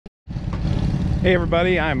Hey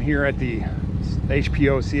everybody, I'm here at the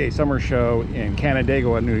HPOCA Summer Show in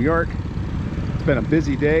Canandaigua, New York. It's been a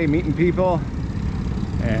busy day meeting people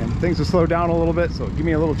and things have slowed down a little bit, so give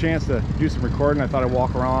me a little chance to do some recording. I thought I'd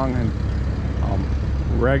walk around and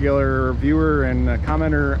regular viewer and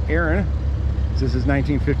commenter Aaron, this is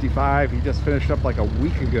 1955. He just finished up like a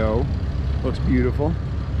week ago. Looks beautiful.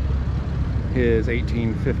 His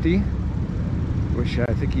 1850, which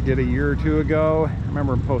I think he did a year or two ago. I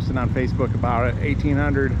remember him posting on Facebook about it.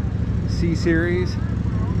 1800 C Series.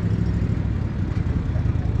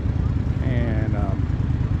 And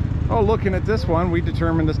oh, looking at this one, we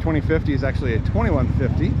determined this 2050 is actually a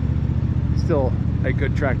 2150. Still a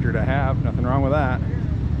good tractor to have, nothing wrong with that.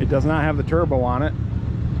 It does not have the turbo on it,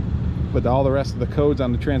 but all the rest of the codes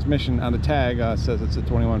on the transmission on the tag says it's a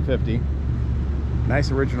 2150.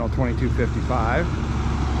 Nice original 2255.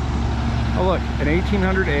 Oh look, an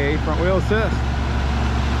 1800A front wheel assist.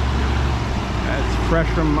 That's fresh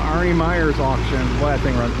from Arnie Meyer's auction. Boy, that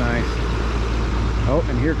thing runs nice. Oh,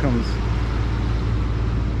 and here comes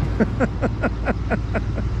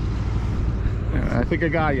I think I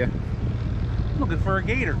got you. Looking for a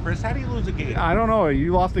gator, Chris. How do you lose a gator? I don't know.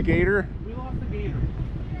 You lost a gator? We lost a gator.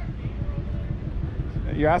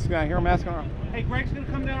 You asking? I hear him asking. Hey, Greg's gonna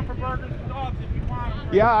come down for burgers and dogs if you want them.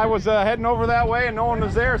 Yeah, I was heading over that way and no one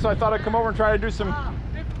was there, so I thought I'd come over and try to do some.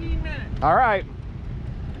 15 minutes. All right.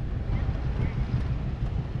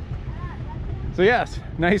 So yes,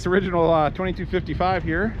 nice original 2255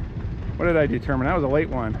 here. What did I determine? That was a late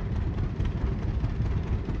one.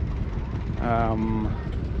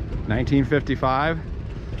 1955.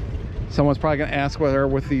 Someone's probably gonna ask whether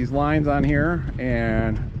with these lines on here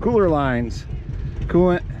and cooler lines,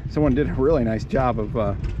 coolant. Someone did a really nice job of,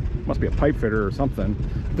 must be a pipe fitter or something.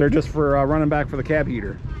 They're just for running back for the cab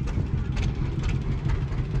heater.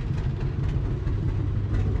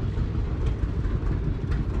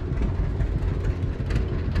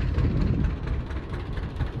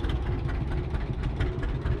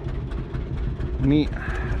 Neat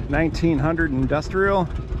 1900 industrial.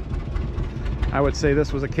 I would say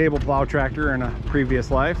this was a cable plow tractor in a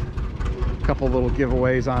previous life. A couple little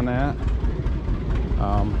giveaways on that.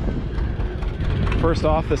 First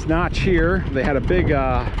off, this notch here, they had a big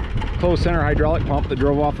closed center hydraulic pump that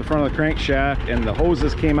drove off the front of the crankshaft, and the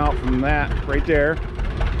hoses came out from that right there.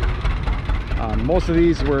 Most of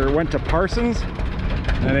these went to Parsons,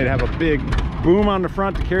 and they'd have a big boom on the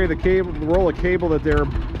front to carry the cable, the roll of cable that they're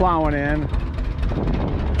plowing in.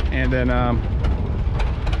 And then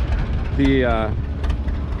the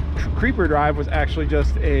creeper drive was actually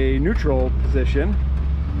just a neutral position,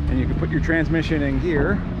 and you could put your transmission in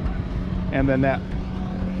gear, and then that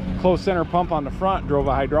closed center pump on the front drove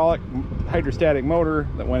a hydrostatic motor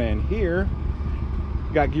that went in here,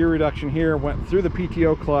 got gear reduction here, went through the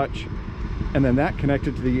PTO clutch, and then that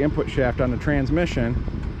connected to the input shaft on the transmission.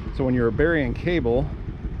 So when you were burying cable,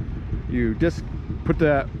 you just put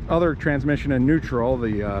that other transmission in neutral,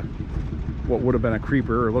 the what would have been a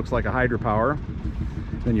creeper, or looks like a hydropower.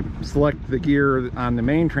 Then you select the gear on the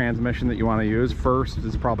main transmission that you want to use first,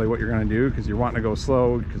 is probably what you're going to do, because you're wanting to go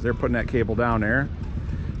slow because they're putting that cable down there.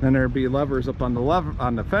 Then there'd be levers up on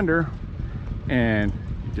the fender, and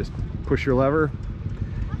you just push your lever.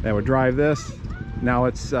 That would drive this. Now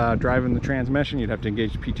it's driving the transmission. You'd have to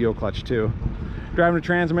engage the PTO clutch too. Driving the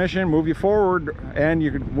transmission, move you forward, and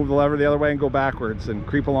you could move the lever the other way and go backwards and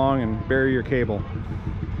creep along and bury your cable.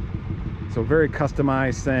 So very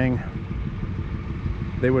customized thing.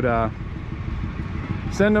 They would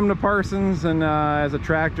send them to Parsons and as a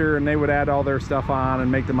tractor, and they would add all their stuff on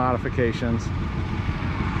and make the modifications.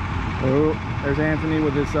 Oh, there's Anthony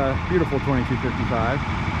with his beautiful 2255.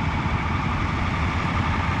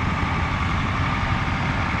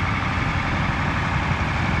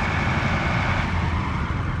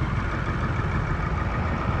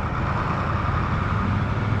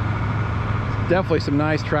 Definitely some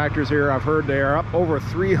nice tractors here. I've heard they are up over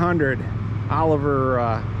 300 Oliver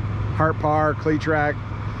Hart Par, Cletrac,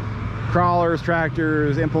 crawlers,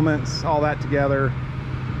 tractors, implements, all that together.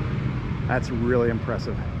 That's really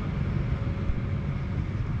impressive.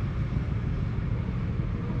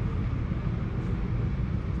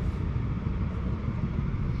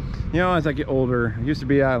 You know, as I get older, it used to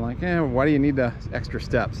be like, why do you need the extra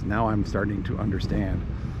steps? Now I'm starting to understand.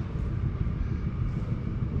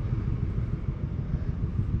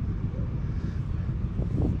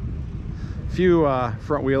 Few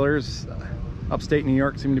front wheelers. Upstate New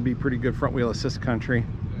York seem to be pretty good front wheel assist country.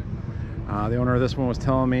 The owner of this one was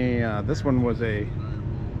telling me this one was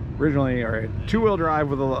originally a two-wheel drive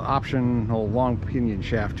with an optional long pinion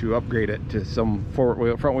shaft to upgrade it to some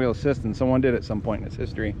front wheel assist, and someone did at some point in its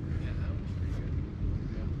history.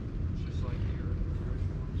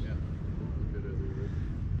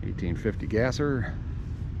 1850 gasser,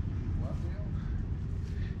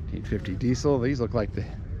 1850 diesel. These look like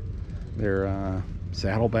they're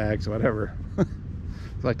saddlebags, whatever.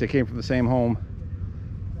 It's like they came from the same home.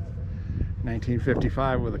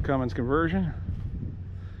 1955 with a Cummins conversion.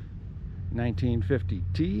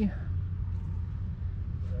 1950T.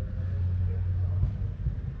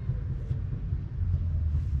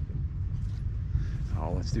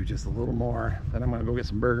 Oh, let's do just a little more. Then I'm gonna go get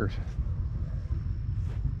some burgers.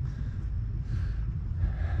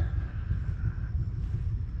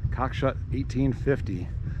 Cockshut 1850.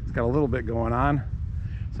 It's got a little bit going on.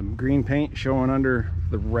 Some green paint showing under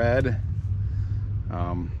the red.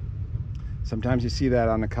 Sometimes you see that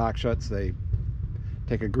on the Cockshuts. They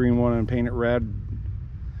take a green one and paint it red.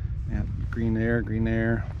 Yeah, green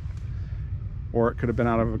there. Or it could have been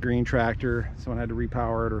out of a green tractor. Someone had to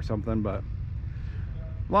repower it or something, but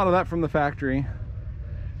a lot of that from the factory.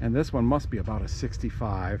 And this one must be about a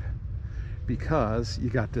 65 because you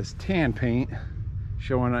got this tan paint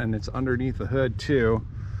showing, and it's underneath the hood too.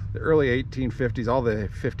 The early 1850s, all the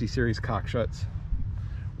 50 series Cockshuts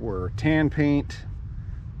were tan paint.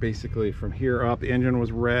 Basically from here up, the engine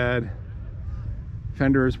was red,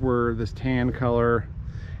 fenders were this tan color,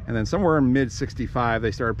 and then somewhere in mid 65 they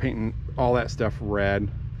started painting all that stuff red.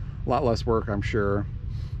 A lot less work, I'm sure.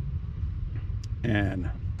 And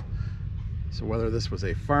so whether this was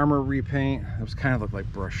a farmer repaint, it was kind of looked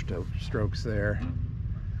like brush strokes there.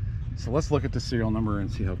 So let's look at the serial number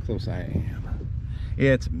and see how close I am.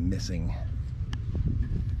 It's missing.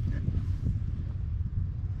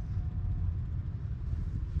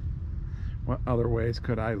 What other ways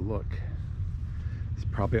could I look? It's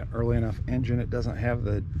probably an early enough engine. It doesn't have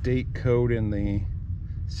the date code in the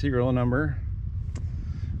serial number.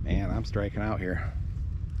 Man, I'm striking out here.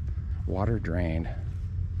 Water drained.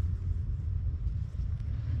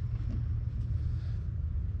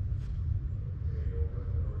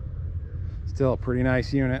 Still a pretty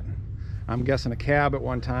nice unit. I'm guessing a cab at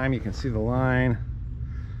one time. You can see the line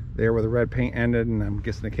there where the red paint ended, and I'm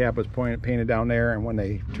guessing the cab was painted down there, and when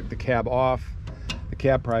they took the cab off, the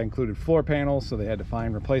cab probably included floor panels, so they had to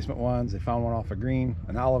find replacement ones. They found one off a green,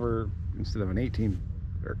 an Oliver instead of an 18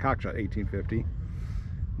 or Cockshut 1850.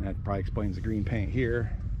 And that probably explains the green paint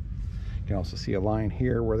here. You can also see a line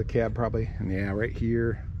here where the cab probably, and yeah, right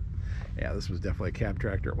here. Yeah, this was definitely a cab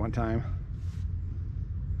tractor at one time.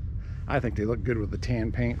 I think they look good with the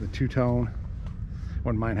tan paint, the two-tone.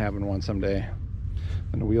 Wouldn't mind having one someday.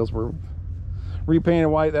 And the wheels were repainted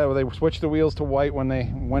white. That they switched the wheels to white when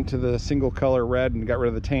they went to the single color red and got rid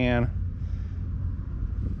of the tan.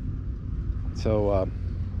 So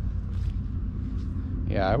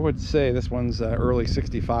yeah, I would say this one's early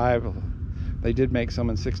 65. They did make some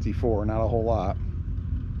in 64, not a whole lot.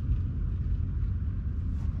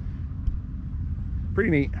 Pretty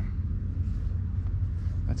neat.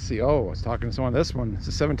 Let's see. Oh, I was talking to someone. This one, it's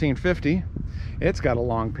a 1750. It's got a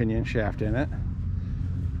long pinion shaft in it.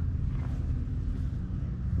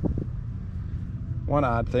 One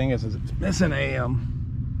odd thing is it's missing a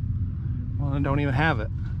well, I don't even have it.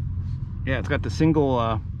 Yeah, it's got the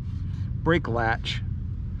single brake latch.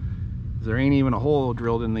 There ain't even a hole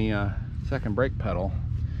drilled in the second brake pedal.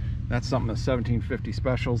 That's something the 1750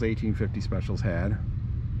 specials, 1850 specials had.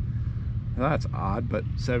 Well, that's odd, but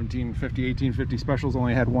 1750, 1850 specials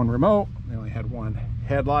only had one remote. They only had one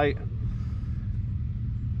headlight.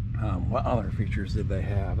 What other features did they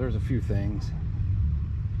have? There's a few things.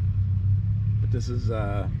 But this is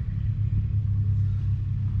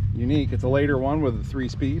unique. It's a later one with a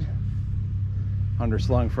 3-speed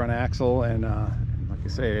underslung front axle, and like I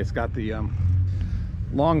say, it's got the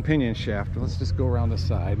long pinion shaft. Let's just go around the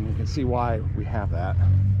side and you can see why we have that.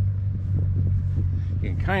 You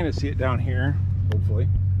can kind of see it down here, hopefully.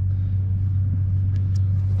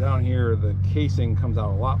 Down here, the casing comes out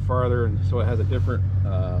a lot farther, and so it has a different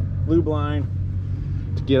lube line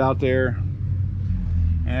to get out there.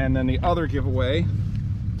 And then the other giveaway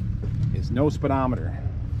is no speedometer.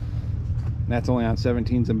 And that's only on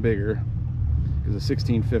 17s and bigger, because the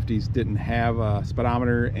 1650s didn't have a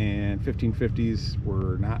speedometer, and 1550s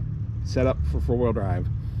were not set up for four-wheel drive.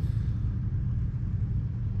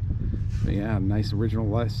 But yeah, nice original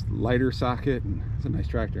lighter socket, and it's a nice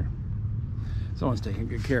tractor. Someone's taking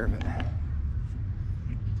good care of it.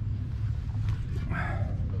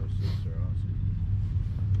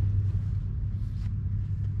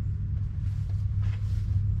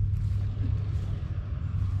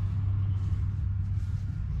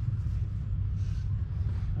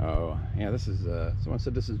 Oh yeah, this is someone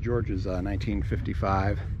said this is George's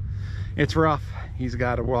 1955. It's rough. He's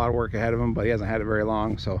got a lot of work ahead of him, but he hasn't had it very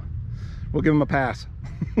long, so we'll give him a pass.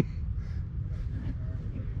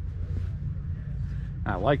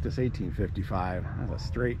 I like this 1855. That's a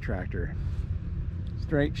straight tractor.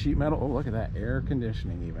 Straight sheet metal. Oh, look at that. Air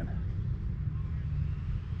conditioning even.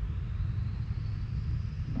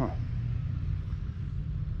 Huh.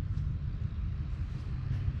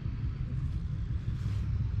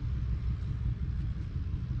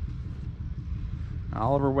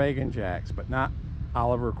 Oliver Wagon Jacks, but not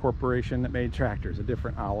Oliver Corporation that made tractors. A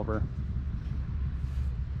different Oliver.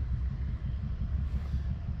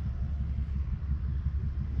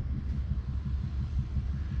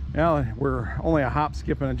 Well, we're only a hop,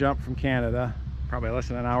 skip, and a jump from Canada. Probably less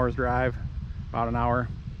than an hour's drive, about an hour.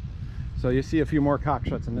 So you see a few more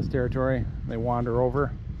cockshuts in this territory. They wander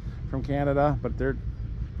over from Canada, but they're,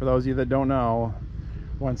 for those of you that don't know,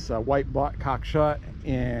 once White bought cockshut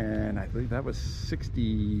in, I believe that was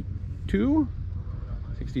 62,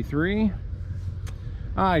 63.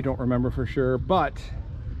 I don't remember for sure, but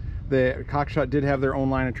the cockshut did have their own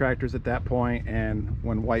line of tractors at that point, and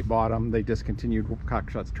when White bought them, they discontinued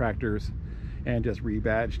cockshut's tractors and just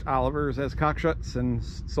rebadged Olivers as cockshuts and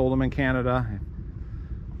sold them in Canada.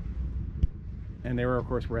 And they were of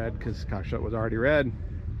course red because cockshut was already red.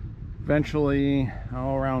 Eventually,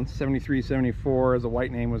 around 73, 74, as the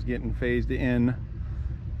White name was getting phased in,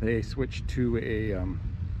 they switched to a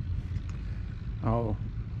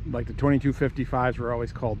like the 2255s were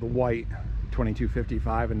always called the White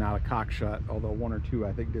 2255 and not a cockshut, although one or two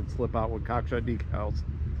I think did slip out with cockshut decals.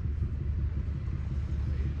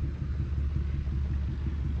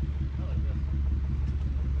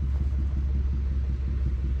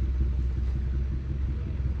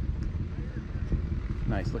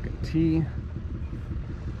 Nice looking T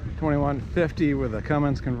 2150 with a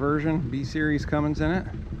Cummins conversion, B series Cummins in it.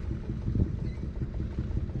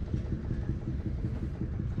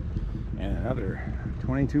 And another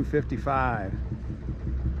 2255.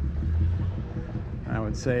 I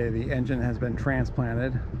would say the engine has been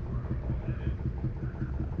transplanted.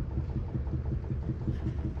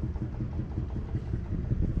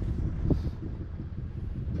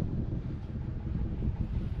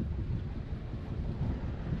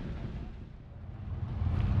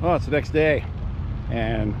 Oh, it's the next day,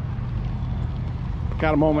 and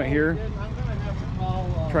got a moment here.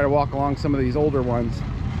 Try to walk along some of these older ones.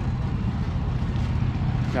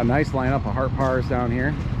 Got a nice lineup of Hart Pars down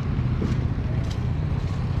here.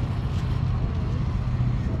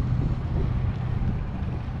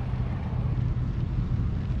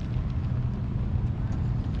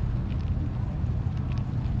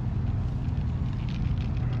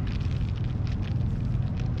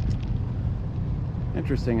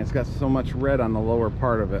 Interesting, it's got so much red on the lower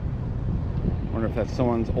part of it. Wonder if that's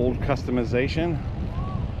someone's old customization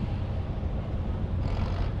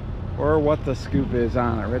or what the scoop is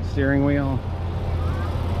on it. Red steering wheel.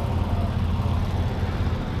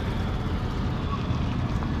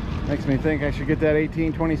 Makes me think I should get that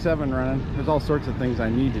 1827 running. There's all sorts of things I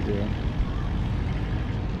need to do.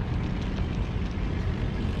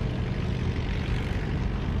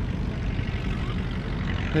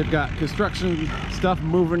 They've got construction stuff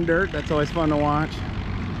moving dirt. That's always fun to watch.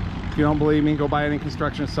 If you don't believe me, go by any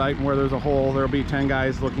construction site, and where there's a hole, there'll be 10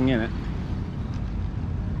 guys looking in it.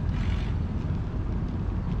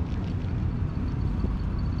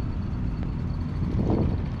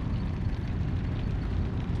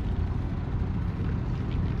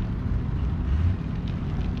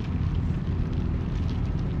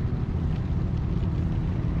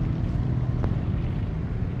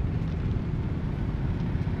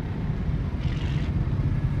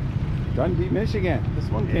 Dundee, Michigan. This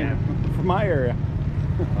one came from my area.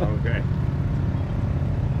 Okay.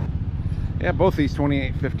 Yeah, both these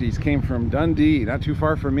 2850s came from Dundee, not too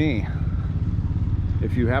far from me.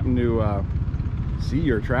 If you happen to see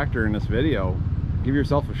your tractor in this video, give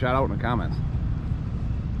yourself a shout out in the comments.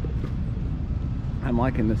 I'm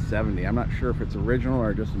liking this 70. I'm not sure if it's original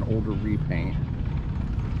or just an older repaint.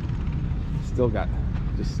 Still got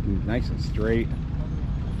just nice and straight.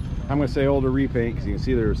 I'm going to say older repaint because you can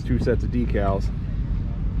see there's two sets of decals,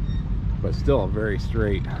 but still a very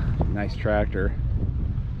straight, nice tractor.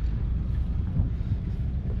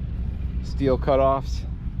 Steel cutoffs,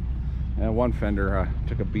 and one fender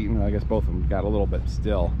took a beating. I guess both of them got a little bit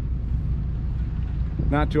still.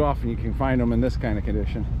 Not too often you can find them in this kind of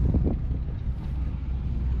condition.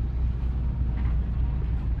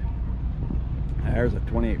 There's a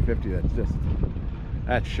 2850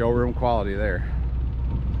 that's showroom quality there.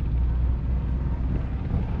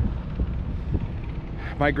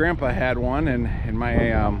 My grandpa had one, and my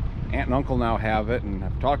aunt and uncle now have it, and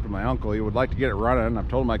I've talked to my uncle. He would like to get it running. I've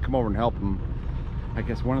told him I'd come over and help him I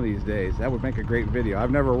guess one of these days. That would make a great video.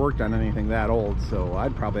 I've never worked on anything that old, so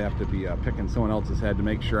I'd probably have to be picking someone else's head to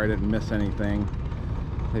make sure I didn't miss anything.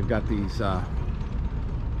 They've got these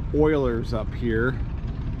oilers up here,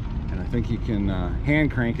 and I think you can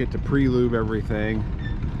hand crank it to pre-lube everything,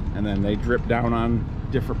 and then they drip down on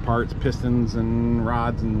different parts, pistons and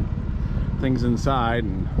rods and things inside,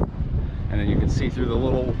 and then you can see through the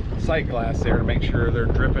little sight glass there to make sure they're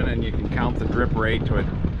dripping, and you can count the drip rate to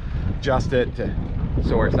adjust it to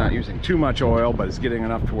so where it's not using too much oil, but it's getting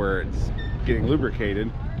enough to where it's getting lubricated.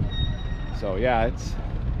 So yeah,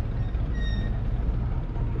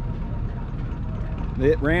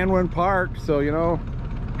 it ran when parked, so you know,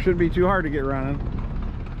 shouldn't be too hard to get running.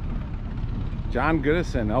 John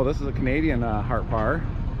Goodison. Oh, this is a Canadian Hart Par,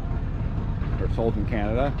 or sold in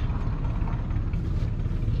Canada.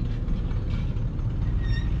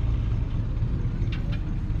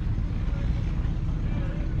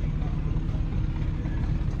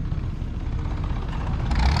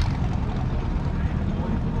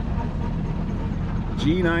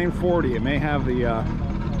 G940. It may have the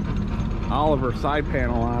Oliver side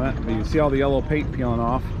panel on it, but you see all the yellow paint peeling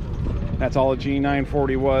off. That's all a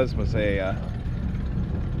G940 was a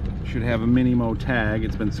should have a Minimo tag.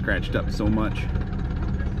 It's been scratched up so much.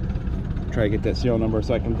 Try to get that serial number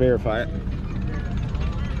so I can verify it.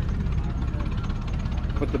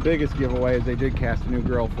 But the biggest giveaway is they did cast a new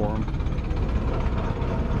grill for them.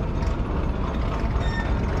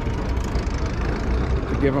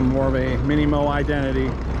 To give them more of a Minimo identity.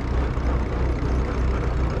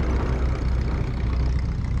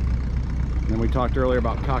 And we talked earlier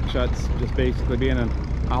about cockshuts just basically being an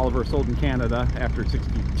Oliver sold in Canada after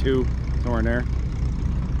 62, somewhere in there.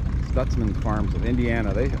 Stutzman Farms of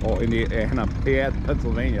Indiana. Indiana,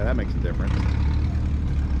 Pennsylvania. That makes a difference.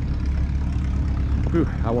 Whew,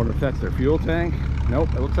 I wonder if that's their fuel tank.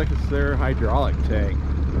 Nope, it looks like it's their hydraulic tank.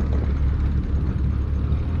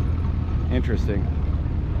 Interesting.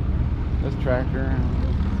 This tractor.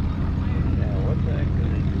 Yeah, what the heck?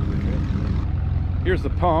 Here's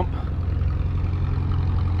the pump.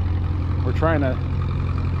 We're trying to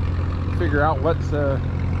figure out what's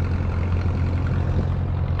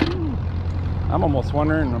I'm almost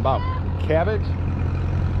wondering about cabbage.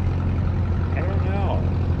 I don't know.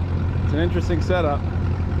 It's an interesting setup.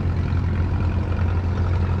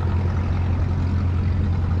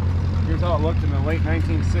 Here's how it looked in the late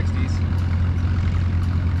 1960s.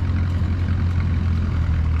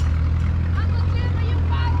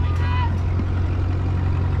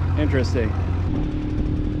 Interesting.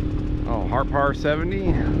 Oh, Hart Par 70,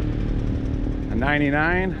 a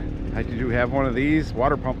 99. I do have one of these.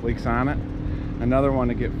 Water pump leaks on it. Another one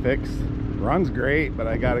to get fixed. Runs great, but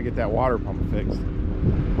I got to get that water pump fixed.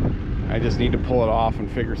 I just need to pull it off and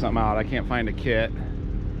figure something out. I can't find a kit,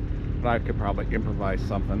 but I could probably improvise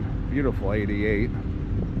something. Beautiful 88.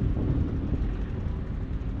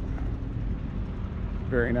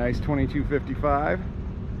 Very nice 2255.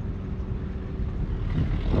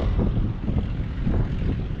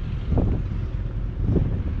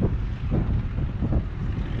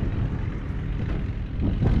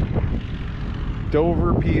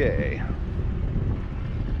 Dover, PA.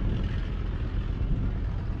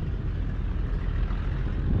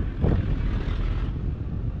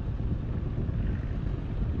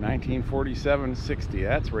 $1947.60.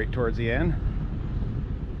 That's right towards the end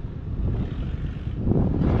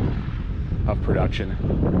of production,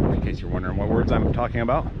 in case you're wondering what words I'm talking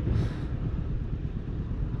about.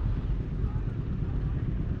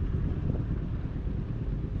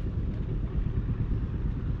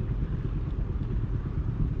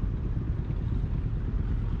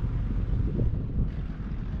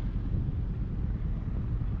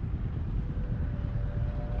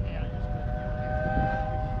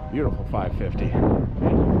 Beautiful 550.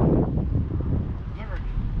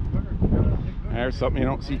 There's something you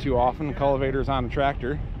don't see too often. Cultivators on a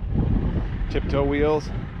tractor. Tiptoe wheels.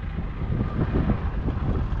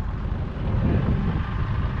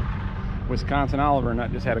 Wisconsin Oliver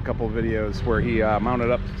Nut just had a couple of videos where he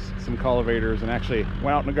mounted up some cultivators and actually went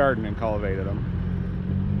out in the garden and cultivated them.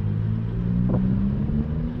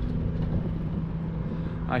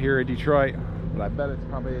 I hear a Detroit, but I bet it's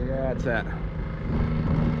probably, yeah, it's that.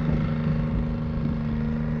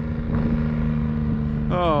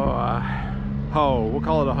 Oh, hoe. We'll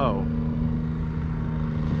call it a hoe.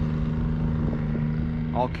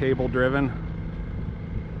 All cable driven.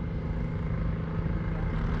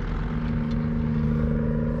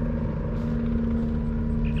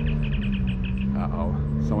 Uh-oh.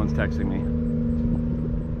 Someone's texting me.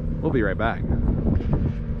 We'll be right back.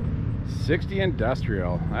 60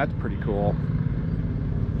 Industrial. That's pretty cool.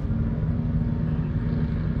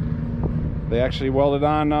 They actually welded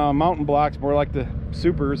on mountain blocks, more like the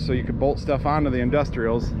supers, so you could bolt stuff onto the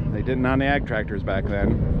industrials. They didn't on the ag tractors back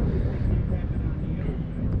then.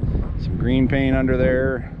 Some green paint under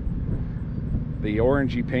there. The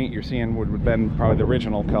orangey paint you're seeing would have been probably the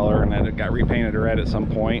original color, and then it got repainted red at some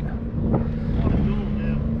point.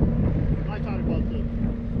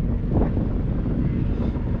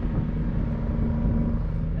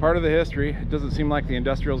 Part of the history. It doesn't seem like the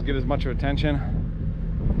industrials get as much of attention.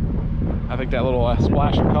 I think that little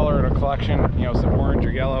splash of color in a collection, you know, some orange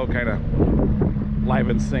or yellow, kind of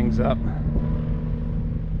livens things up.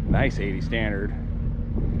 Nice 80 standard.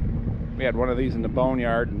 We had one of these in the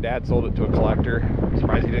boneyard, and Dad sold it to a collector. I'm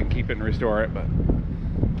surprised he didn't keep it and restore it, but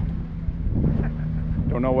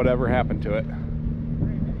don't know whatever happened to it.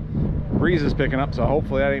 Breeze is picking up, so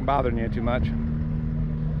hopefully that ain't bothering you too much.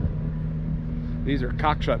 These are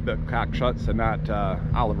Cockshut built Cockshuts and not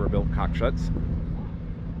Oliver built Cockshuts.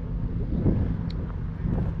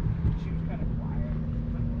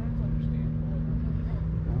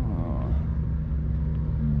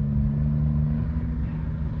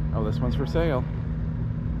 Oh, this one's for sale.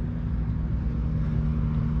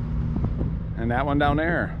 And that one down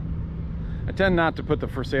there. I tend not to put the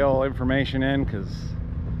for sale information in, because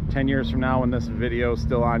 10 years from now, when this video is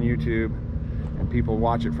still on YouTube and people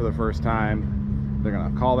watch it for the first time, they're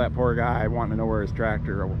gonna call that poor guy wanting to know where his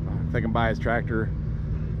tractor, or if they can buy his tractor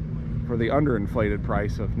for the underinflated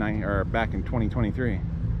price of back in 2023.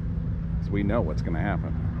 So we know what's gonna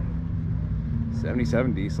happen.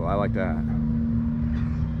 77 diesel, I like that.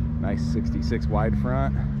 Nice 66 wide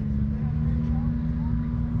front.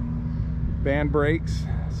 Band brakes,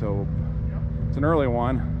 so it's an early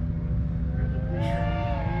one.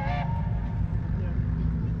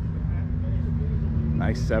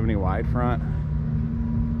 Nice 70 wide front.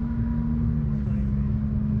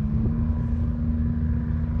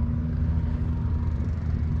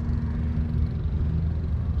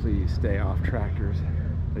 Please stay off tractors.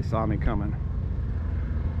 They saw me coming.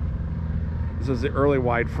 This is the early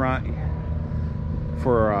wide front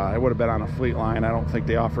for it would have been on a fleet line. I don't think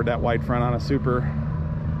they offered that wide front on a super.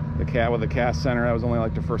 The cat with the cast center, that was only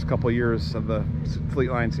like the first couple of years of the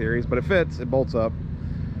fleet line series, but it fits, it bolts up.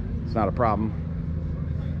 It's not a problem.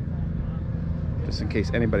 Just in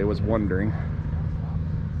case anybody was wondering.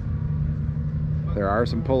 There are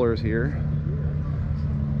some pullers here.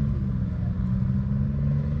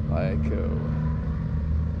 Like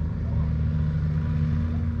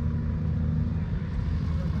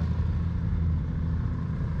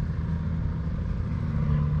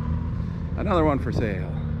another one for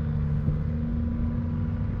sale.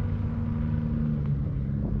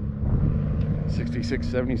 $66,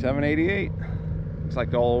 $77, $88. Looks like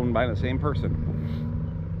they're all owned by the same person.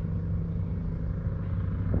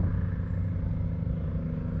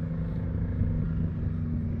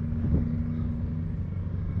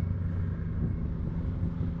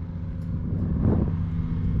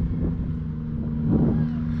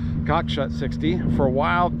 Cockshut 60. For a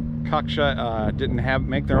while, Cockshut didn't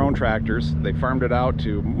make their own tractors. They farmed it out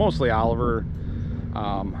to mostly Oliver.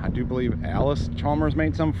 I do believe Alice Chalmers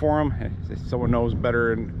made some for them. If someone knows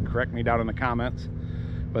better, and correct me down in the comments.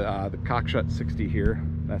 But the Cockshut 60 here,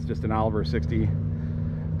 that's just an Oliver 60.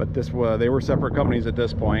 But they were separate companies at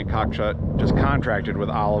this point. Cockshut just contracted with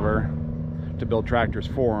Oliver to build tractors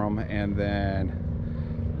for them, and then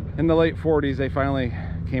in the late 40s they finally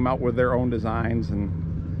came out with their own designs and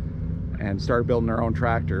started building their own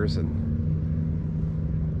tractors, and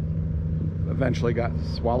eventually got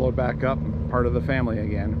swallowed back up and part of the family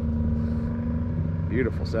again.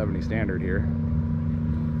 Beautiful 70 standard here.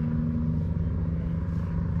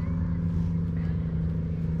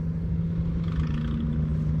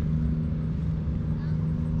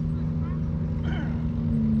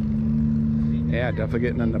 Yeah, definitely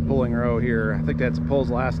getting in the pulling row here. I think that's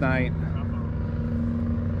pulls last night.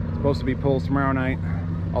 It's supposed to be pulls tomorrow night.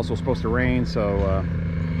 Also supposed to rain, so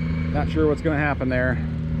not sure what's going to happen there.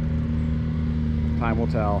 Time will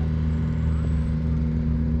tell.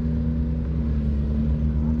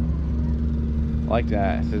 Like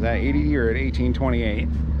that. So is that 80 or at 1828?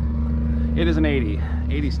 It is an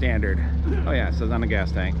 80 standard. Oh yeah, it says on the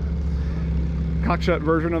gas tank. Cockshut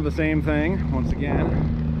version of the same thing. Once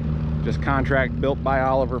again, just contract built by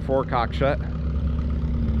Oliver for Cockshut.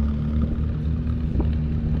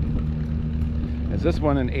 Is this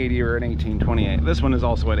one an 80 or an 1828? This one is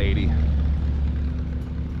also an 80.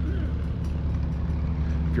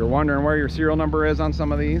 If you're wondering where your serial number is on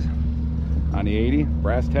some of these, on the 80,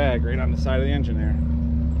 brass tag right on the side of the engine there.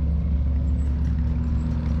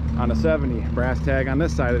 On the 70, brass tag on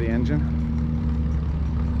this side of the engine.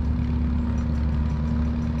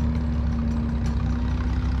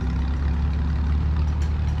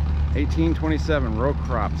 1827 row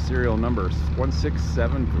crop, serial number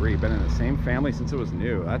 1673. Been in the same family since it was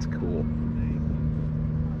new. That's cool.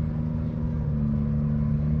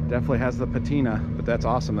 Definitely has the patina, but that's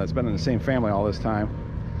awesome. That's been in the same family all this time.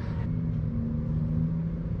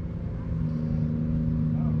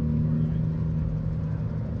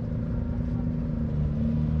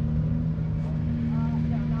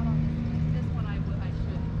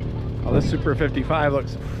 Oh, this Super 55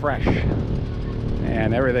 looks fresh,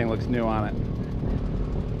 and everything looks new on it.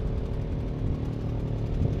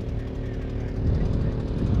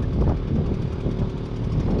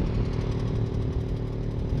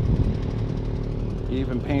 He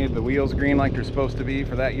even painted the wheels green like they're supposed to be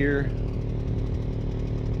for that year.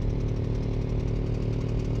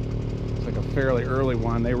 It's like a fairly early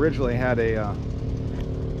one. They originally had a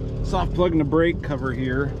soft plug and a brake cover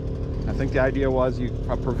here. I think the idea was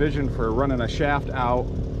a provision for running a shaft out,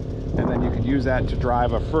 and then you could use that to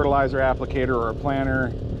drive a fertilizer applicator or a planter,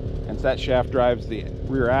 and that shaft drives the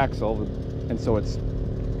rear axle, and so it's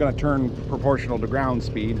going to turn proportional to ground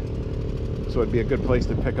speed. So it'd be a good place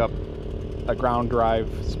to pick up a ground drive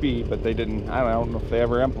speed, but they didn't. I don't know if they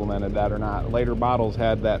ever implemented that or not. Later models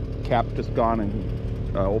had that cap just gone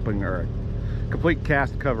and open, or a complete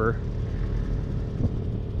cast cover.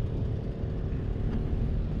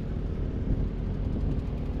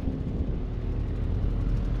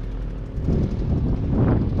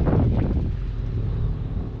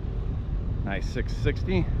 Nice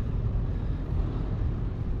 660.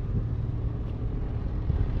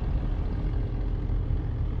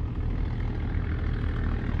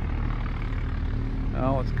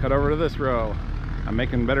 Well, let's cut over to this row. I'm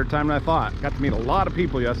making better time than I thought. Got to meet a lot of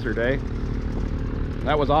people yesterday.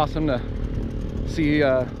 That was awesome to see,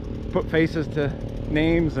 put faces to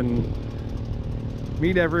names and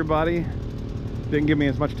meet everybody. Didn't give me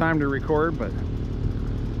as much time to record, but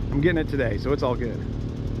I'm getting it today, so it's all good.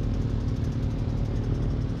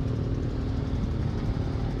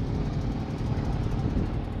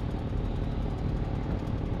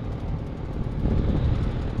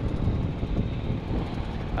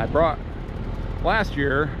 I brought, last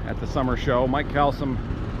year at the summer show, Mike Calsum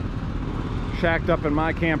shacked up in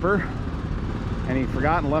my camper and he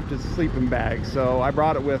forgot and left his sleeping bag, so I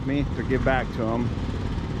brought it with me to give back to him.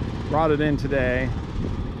 Brought it in today,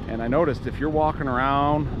 and I noticed if you're walking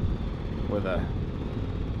around with a,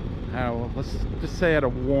 let's just say a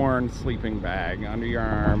worn sleeping bag under your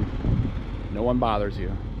arm, no one bothers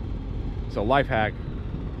you. So life hack.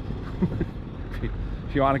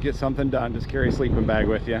 If you want to get something done, just carry a sleeping bag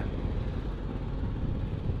with you.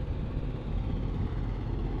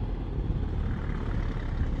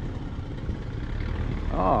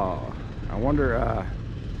 Oh, I wonder,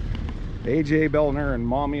 AJ Bellner in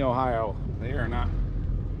Maumee, Ohio. They are not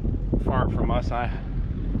far from us. I've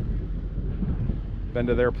been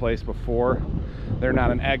to their place before. They're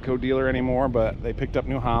not an AGCO dealer anymore, but they picked up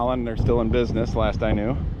New Holland. They're still in business, last I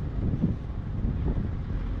knew.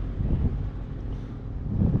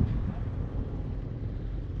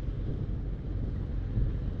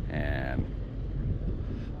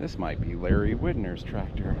 This might be Larry Widner's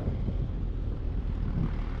tractor.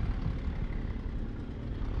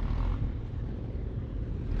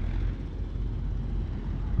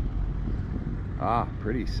 Ah,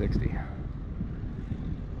 pretty 60.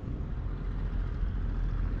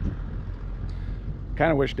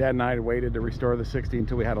 Kind of wish Dad and I had waited to restore the 60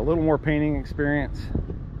 until we had a little more painting experience.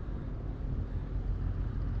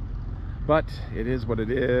 But it is what it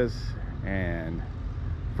is, and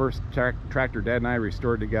first tractor Dad and I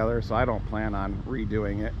restored together, so I don't plan on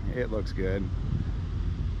redoing it. It looks good.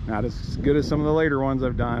 Not as good as some of the later ones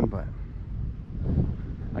I've done, but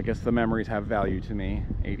I guess the memories have value to me.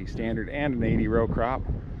 80 standard and an 80 row crop.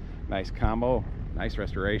 Nice combo, nice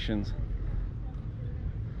restorations.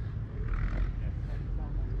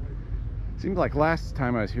 Seems like last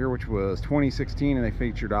time I was here, which was 2016, and they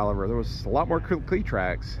featured Oliver, there was a lot more cleat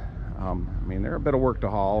tracks. I mean, they're a bit of work to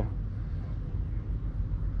haul.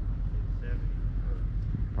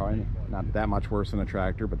 Probably not that much worse than a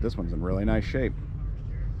tractor, but this one's in really nice shape.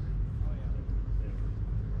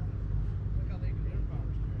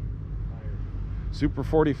 Super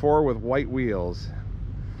 44 with white wheels.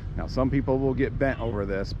 Now some people will get bent over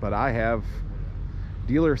this, but I have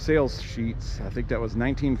dealer sales sheets. I think that was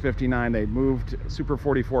 1959. They moved Super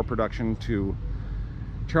 44 production to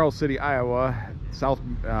Charles City, Iowa.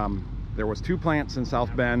 There was 2 plants in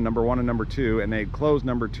South Bend, number 1 and number 2, and they closed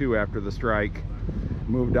number 2 after the strike.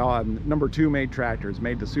 Moved on. Number 2 made tractors,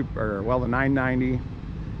 made the the 990,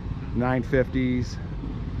 950s,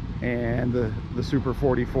 and the Super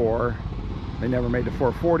 44. They never made the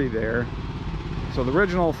 440 there. So the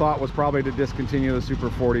original thought was probably to discontinue the Super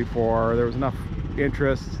 44. There was enough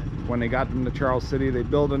interest when they got them to Charles City. They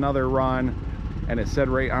built another run, and it said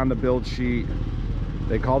right on the build sheet,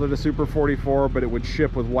 they called it a Super 44, but it would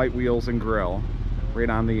ship with white wheels and grill, right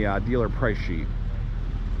on the dealer price sheet.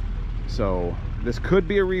 So this could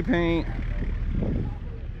be a repaint,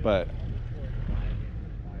 but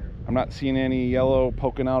I'm not seeing any yellow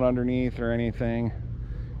poking out underneath or anything.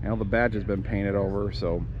 You know, the badge has been painted over,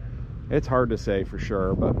 so it's hard to say for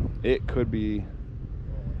sure, but it could be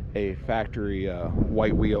a factory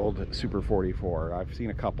white wheeled Super 44. I've seen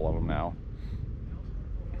a couple of them now.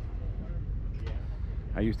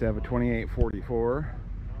 I used to have a 2844.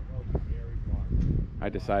 I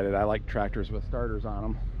decided I like tractors with starters on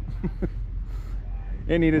them.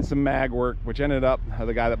 It needed some mag work, which ended up,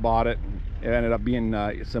 the guy that bought it, it ended up being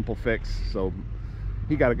a simple fix, so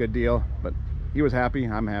he got a good deal, but he was happy,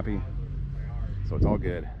 I'm happy, so it's all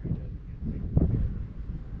good.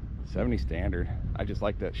 70 standard. I just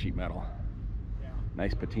like that sheet metal.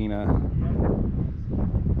 Nice patina.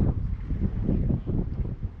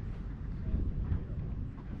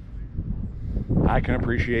 I can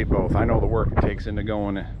appreciate both. I know the work it takes into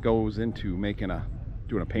goes into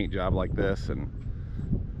doing a paint job like this,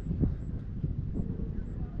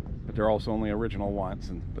 but they're also only original once,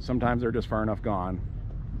 but sometimes they're just far enough gone.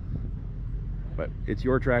 But it's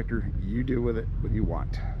your tractor, you do with it what you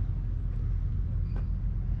want.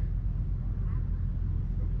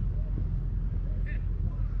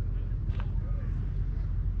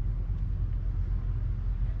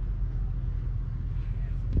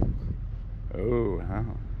 Oh,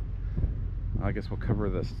 I guess we'll cover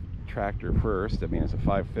this tractor first. I mean, it's a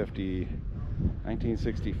 550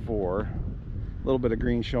 1964. A little bit of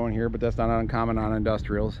green showing here, but that's not uncommon on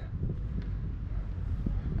industrials.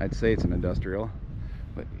 I'd say it's an industrial,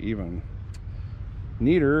 but even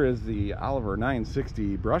neater is the Oliver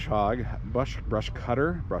 960 bush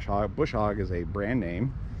cutter. Bush hog is a brand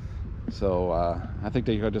name, so I think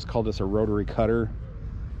they just called this a rotary cutter.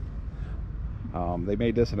 They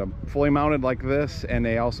made this in a fully mounted like this, and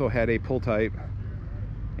they also had a pull type,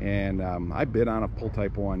 and I bid on a pull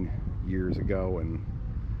type one years ago, and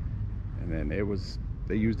then they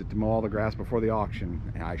used it to mow all the grass before the auction.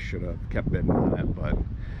 I should have kept bidding on it, but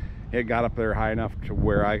it got up there high enough to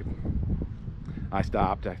where I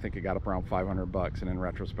stopped. I think it got up around 500 bucks, and in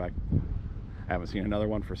retrospect, I haven't seen another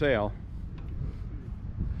one for sale.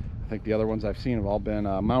 I think the other ones I've seen have all been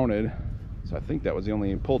mounted. So I think that was the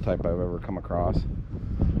only pull type I've ever come across.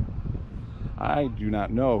 I do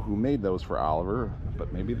not know who made those for Oliver,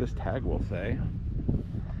 but maybe this tag will say.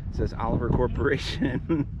 It says Oliver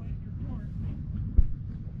Corporation.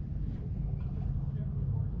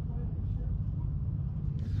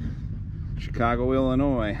 Chicago,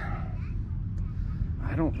 Illinois.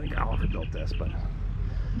 I don't think Oliver built this, but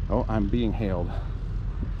oh, I'm being hailed.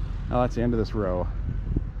 Oh, that's the end of this row.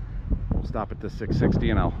 We'll stop at this 660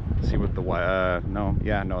 and I'll see what the wife, no,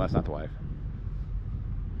 that's not the wife.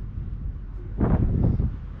 A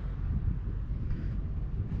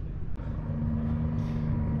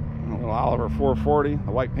little Oliver 440.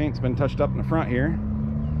 The white paint's been touched up in the front here.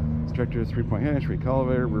 This tractor is 3-point hitch, rear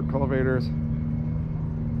cultivators.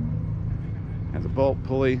 Has a bolt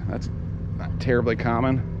pulley. That's not terribly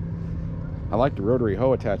common. I like the rotary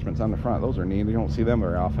hoe attachments on the front. Those are neat. You don't see them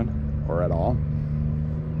very often, or at all.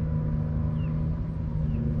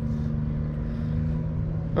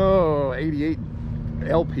 Oh, 88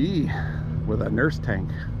 LP with a nurse tank.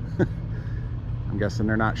 I'm guessing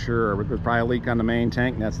they're not sure. There's probably a leak on the main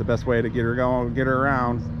tank, and that's the best way to get her going, get her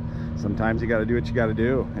around. Sometimes you got to do what you got to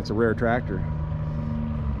do. It's a rare tractor.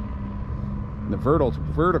 And the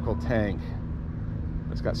vertical tank,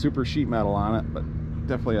 it's got super sheet metal on it, but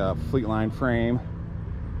definitely a Fleetline frame.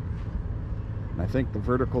 And I think the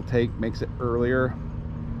vertical tank makes it earlier.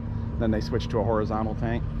 Then they switch to a horizontal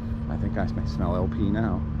tank. I think I may smell LP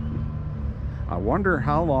now. I wonder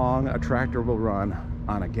how long a tractor will run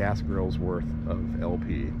on a gas grill's worth of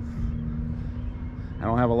LP. I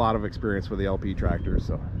don't have a lot of experience with the LP tractors,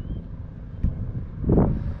 so.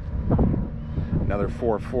 Another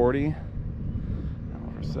 440.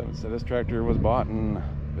 So this tractor was bought in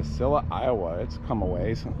Vasilla, Iowa. It's come a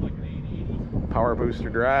ways. Power booster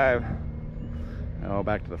drive. Oh,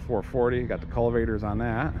 back to the 440. Got the cultivators on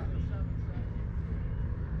that.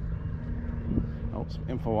 Oh, some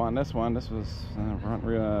info on this one. This was front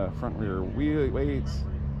rear wheel weights.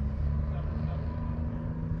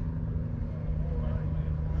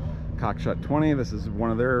 Cockshut 20. This is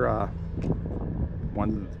one of their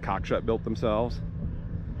ones that Cockshut built themselves.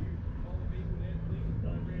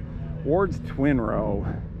 Ward's twin row.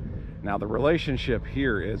 Now the relationship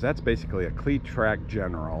here is that's basically a Cletrac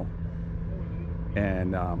General,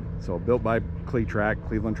 and so built by Cletrac,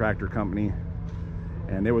 Cleveland Tractor Company,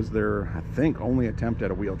 and it was their, I think, only attempt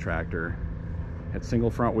at a wheel tractor. Had single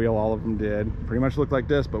front wheel, all of them did. Pretty much looked like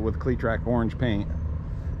this, but with Cletrac orange paint.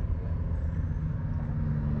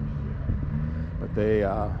 But they,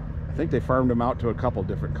 I think they farmed them out to a couple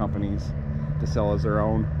different companies to sell as their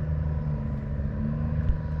own.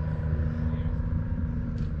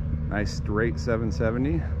 Nice straight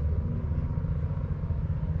 770.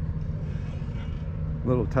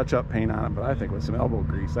 Little touch-up paint on it, but I think with some elbow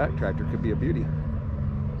grease, that tractor could be a beauty.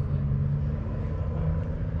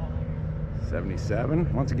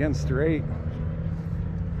 77, once again straight.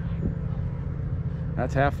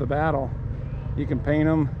 That's half the battle. You can paint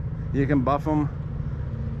them, you can buff them,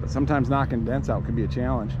 but sometimes knocking dents out can be a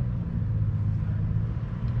challenge.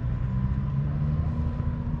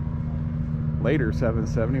 Later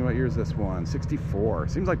 770, what year is this one? 64.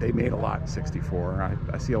 Seems like they made a lot in 64.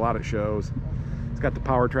 I see a lot at shows. It's got the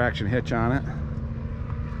power traction hitch on it.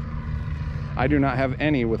 I do not have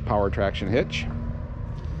any with power traction hitch.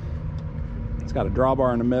 It's got a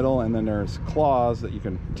drawbar in the middle, and then there's claws that you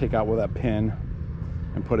can take out with that pin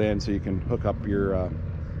and put in, so you can hook up your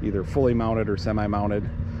either fully mounted or semi-mounted.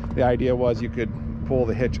 The idea was you could pull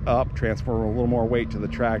the hitch up, transfer a little more weight to the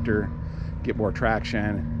tractor, get more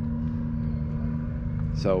traction.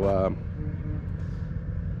 So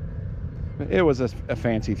it was a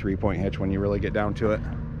fancy 3-point hitch when you really get down to it.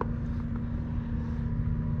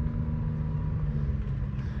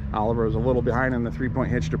 Oliver was a little behind in the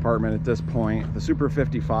 3-point hitch department at this point. The Super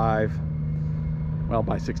 55, well,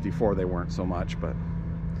 by 64 they weren't so much, but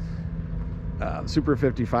the Super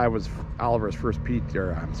 55 was Oliver's first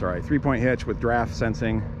 3-point hitch with draft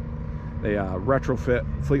sensing. They retrofit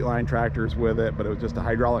Fleetline tractors with it, but it was just a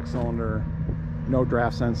hydraulic cylinder, no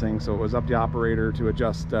draft sensing, so it was up to the operator to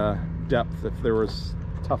adjust depth if there was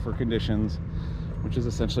tougher conditions, which is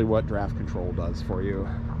essentially what draft control does for you.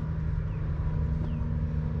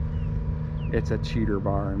 It's a cheater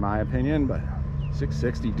bar in my opinion, but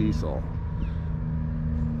 660 diesel,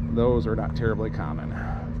 those are not terribly common.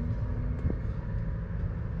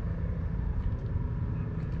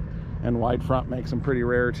 And wide front makes them pretty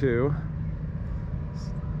rare too.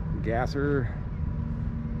 Gasser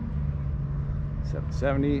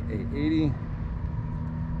 770, 880,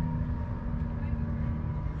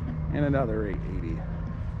 and another 880.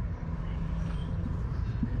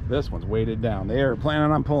 This one's weighted down. They are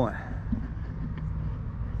planning on pulling.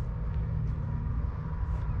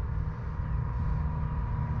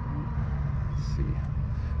 Let's see.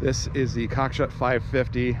 This is the Cockshut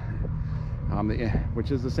 550,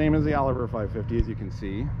 which is the same as the Oliver 550, as you can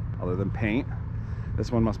see, other than paint. This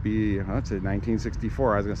one must be, that's a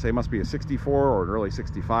 1964. I was gonna say it must be a 64 or an early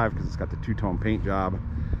 65 because it's got the two-tone paint job.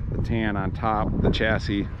 The tan on top, the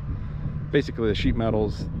chassis. Basically the sheet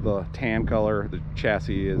metal's the tan color, the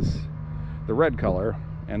chassis is the red color,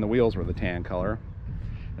 and the wheels were the tan color.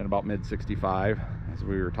 And about mid-65, as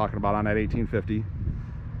we were talking about on that 1850,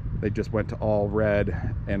 they just went to all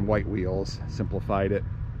red and white wheels, simplified it.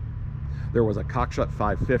 There was a Cockshut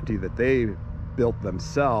 550 that they built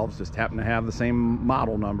themselves, just happened to have the same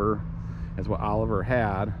model number as what Oliver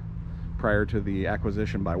had prior to the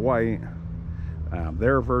acquisition by White.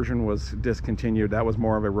 Their version was discontinued. That was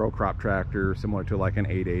more of a row crop tractor, similar to like an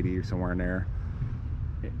 880 or somewhere in there.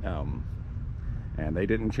 And they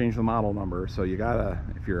didn't change the model number, so you gotta,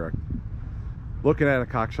 if you're looking at a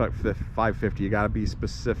Cockshut 550, you gotta be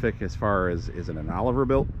specific as far as, is it an Oliver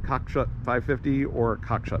built Cockshut 550 or a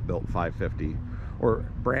Cockshut built 550? Or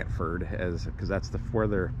Brantford, as because that's where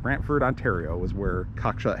their Brantford, Ontario, was where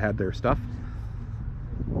Cockshut had their stuff.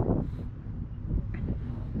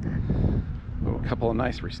 Oh, a couple of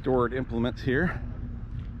nice restored implements here.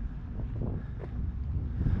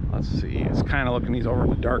 Let's see, it's kind of looking these over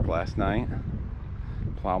in the dark last night.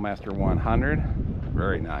 Plowmaster 100,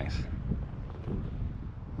 very nice.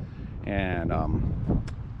 And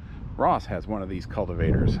Ross has one of these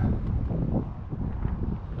cultivators.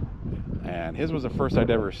 And his was the first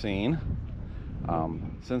I'd ever seen.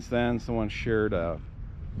 Since then, someone shared a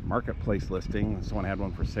marketplace listing. Someone had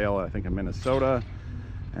one for sale, I think in Minnesota.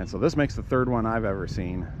 And so this makes the third one I've ever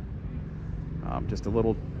seen. Just a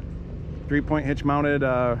little 3-point hitch mounted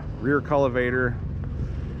rear cultivator,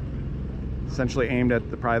 essentially aimed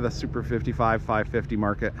at probably the Super 55, 550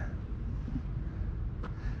 market.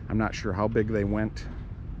 I'm not sure how big they went.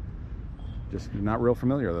 Just not real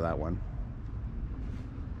familiar with that one.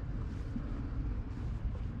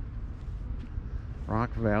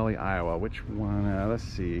 Rock Valley, Iowa. Which one? Let's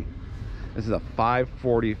see. This is a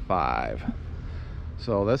 545.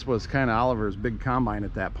 So this was kind of Oliver's big combine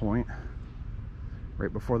at that point,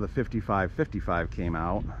 right before the 5555 came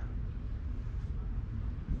out.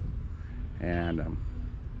 And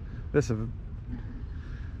this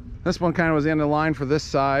one kind of was in the line for this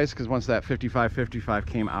size, because once that 5555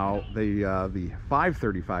 came out, the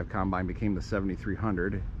 535 combine became the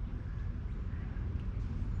 7300.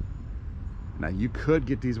 Now you could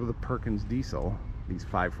get these with a Perkins diesel, these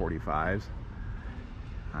 545s.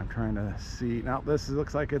 I'm trying to see. Now this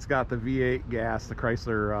looks like it's got the V8 gas. The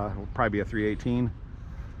Chrysler will probably be a 318.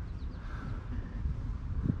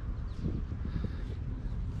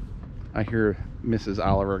 I hear Mrs.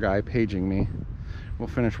 Oliver guy paging me. We'll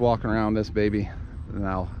finish walking around this baby, and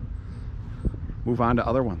I'll move on to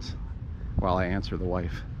other ones while I answer the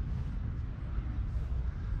wife.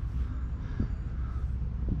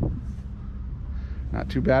 Not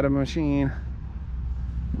too bad of a machine.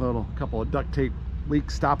 Little couple of duct tape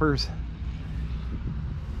leak stoppers.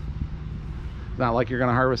 It's not like you're going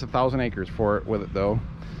to harvest 1,000 acres for it with it though.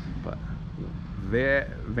 But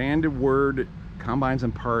Van de Word Combines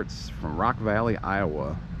and Parts from Rock Valley,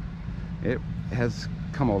 Iowa. It has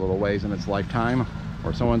come a little ways in its lifetime,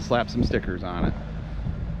 or someone slapped some stickers on it.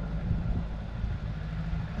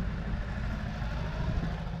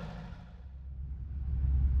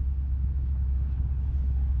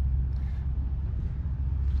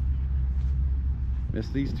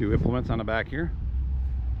 Missed these two implements on the back here.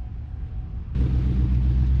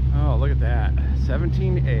 Oh, look at that.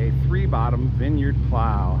 17A 3-bottom vineyard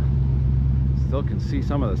plow. Still can see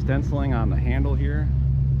some of the stenciling on the handle here.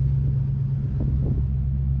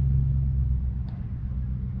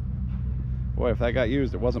 Boy, if that got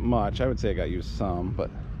used, it wasn't much. I would say it got used some, but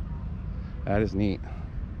that is neat.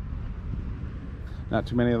 Not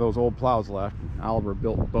too many of those old plows left. Oliver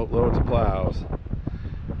built boatloads of plows.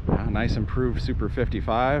 Nice improved Super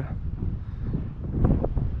 55.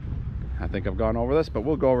 I think I've gone over this, but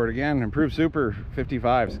we'll go over it again. Improved Super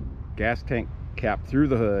 55's gas tank cap through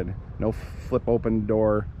the hood, no flip open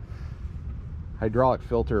door, hydraulic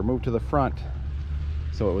filter moved to the front,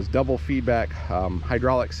 so it was double feedback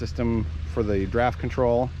hydraulic system for the draft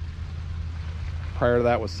control. Prior to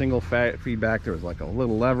that was single feedback. There was like a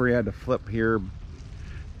little lever you had to flip here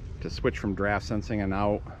to switch from draft sensing and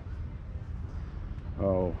out.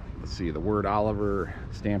 Oh, let's see, the word Oliver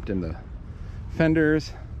stamped in the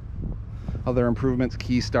fenders. Other improvements: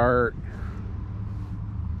 key start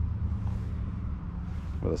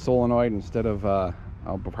with a solenoid instead of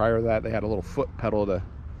prior to that they had a little foot pedal to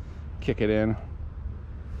kick it in.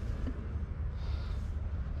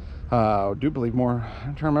 I do believe more.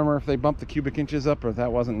 I'm trying to remember if they bumped the cubic inches up or if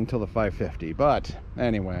that wasn't until the 550. But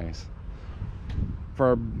anyways,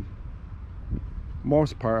 for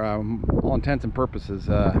most part, all intents and purposes,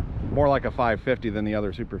 more like a 550 than the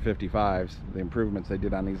other Super 55s. The improvements they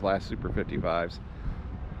did on these last Super 55s.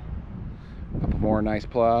 A couple more nice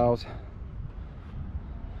plows.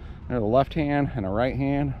 There's a left hand and a right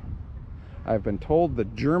hand. I've been told the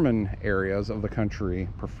German areas of the country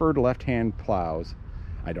preferred left-hand plows.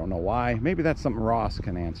 I don't know why. Maybe that's something Ross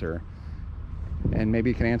can answer, and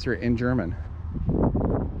maybe he can answer it in German.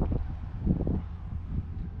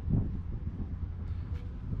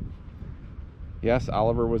 Yes,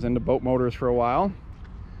 Oliver was into boat motors for a while.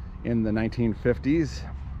 In the 1950s,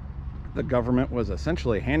 the government was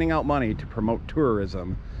essentially handing out money to promote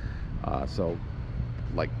tourism. So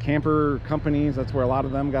like camper companies, that's where a lot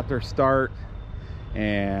of them got their start.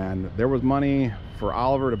 And there was money for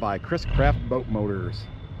Oliver to buy Chris Craft boat motors.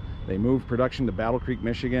 They moved production to Battle Creek,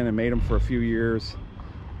 Michigan and made them for a few years.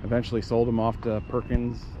 Eventually sold them off to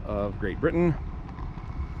Perkins of Great Britain.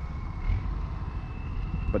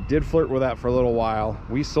 But did flirt with that for a little while.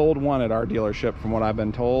 We sold one at our dealership, from what I've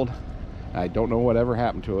been told. I don't know whatever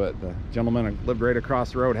happened to it. The gentleman who lived right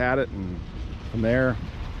across the road had it, and from there,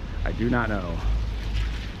 I do not know.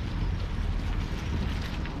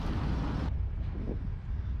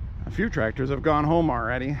 A few tractors have gone home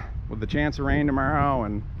already, with the chance of rain tomorrow,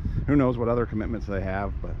 and who knows what other commitments they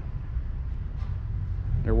have, but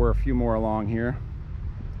there were a few more along here.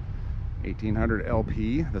 1800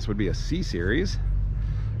 LP. This would be a C series.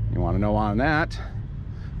 You want to know on that,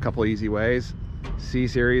 a couple easy ways. C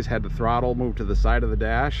series had the throttle moved to the side of the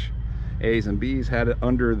dash. A's and B's had it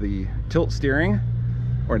under the tilt steering,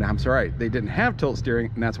 or no, I'm sorry, they didn't have tilt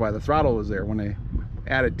steering, and that's why the throttle was there. When they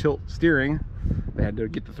added tilt steering, they had to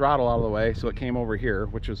get the throttle out of the way, so it came over here,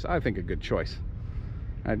 which was, I think, a good choice.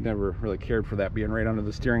 I'd never really cared for that being right under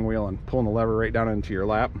the steering wheel and pulling the lever right down into your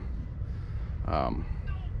lap.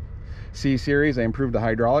 C series, they improved the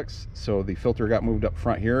hydraulics, so the filter got moved up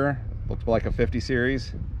front here. Looks like a 50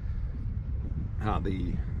 series.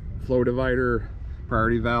 The flow divider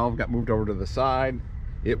priority valve got moved over to the side.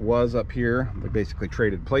 It was up here. They basically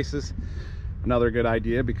traded places. Another good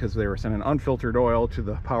idea, because they were sending unfiltered oil to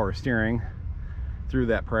the power steering through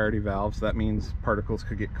that priority valve, so that means particles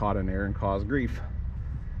could get caught in there and cause grief.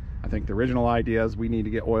 I think the original idea is we need to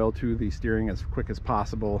get oil to the steering as quick as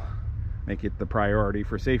possible, make it the priority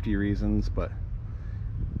for safety reasons, but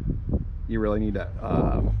you really need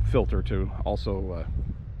a filter to also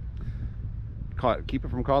keep it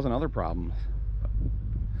from causing other problems.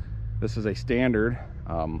 This is a standard,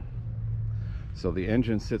 so the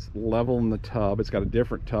engine sits level in the tub. It's got a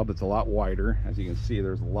different tub that's a lot wider. As you can see,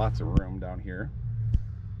 there's lots of room down here.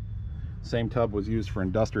 Same tub was used for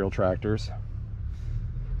industrial tractors,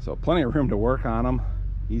 so plenty of room to work on them,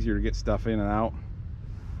 easier to get stuff in and out.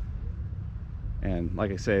 And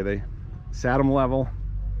like I say, they sat them level,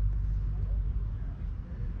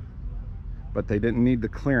 but they didn't need the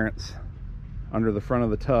clearance under the front of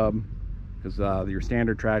the tub, because your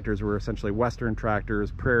standard tractors were essentially western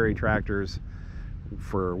tractors, prairie tractors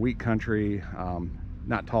for wheat country,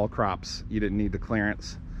 not tall crops. You didn't need the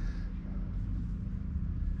clearance.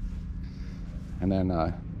 And then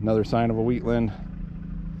another sign of a wheatland,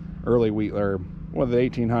 early wheatland, well, the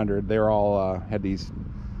 1800, they were all had these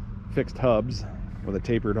fixed hubs with a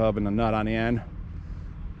tapered hub and a nut on the end.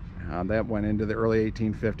 That went into the early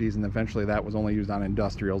 1850s, and eventually that was only used on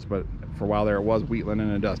industrials, but for a while there it was wheatland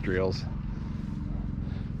and industrials.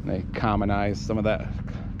 And they commonized some of that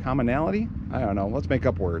commonality. I don't know, let's make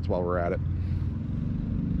up words while we're at it.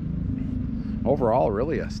 Overall,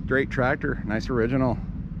 really a straight tractor, nice original.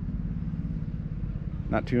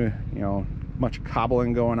 Not too, much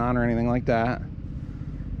cobbling going on or anything like that.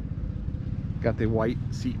 Got the white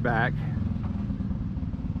seat back.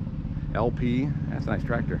 LP, that's a nice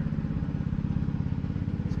tractor.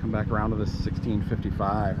 Let's come back around to this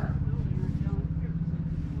 1655.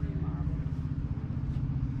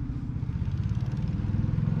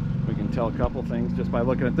 We can tell a couple things just by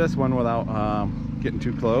looking at this one without getting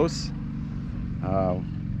too close.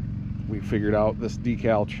 We figured out this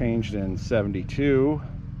decal changed in 72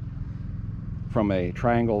 from a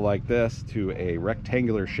triangle like this to a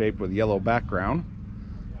rectangular shape with yellow background.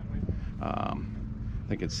 I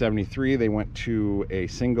think in 73 they went to a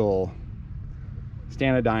single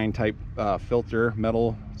Stanidine type filter,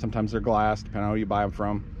 metal, sometimes they're glass, depending on who you buy them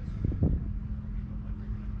from.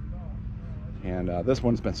 And this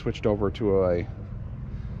one's been switched over to a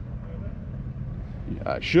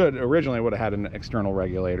originally would have had an external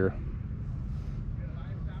regulator.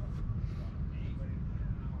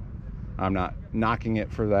 I'm not knocking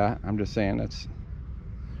it for that, I'm just saying that's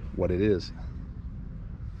what it is.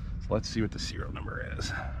 So let's see what the serial number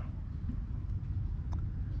is.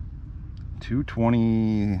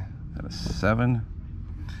 227.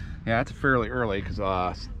 Yeah, it's fairly early, because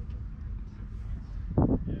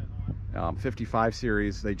 55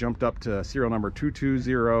 series, they jumped up to serial number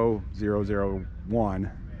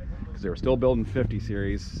 220001 because they were still building 50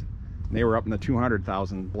 series, and they were up in the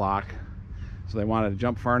 200,000 block. So they wanted to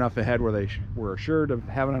jump far enough ahead where they were assured of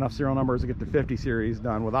having enough serial numbers to get the 50 series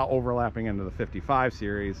done without overlapping into the 55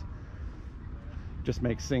 series. Just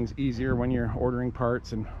makes things easier when you're ordering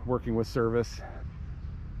parts and working with service.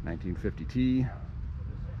 1950T.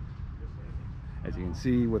 As you can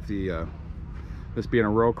see, with the this being a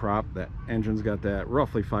row crop, that engine's got that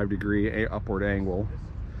roughly 5-degree upward angle.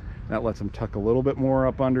 That lets them tuck a little bit more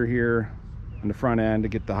up under here in the front end to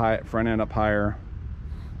get the front end up higher.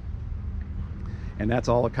 And that's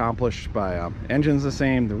all accomplished by engine's the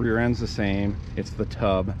same, the rear end's the same. It's the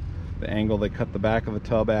tub, the angle they cut the back of the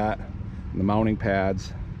tub at, and the mounting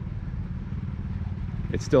pads.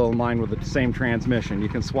 It's still in line with the same transmission. You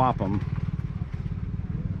can swap them.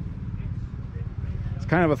 It's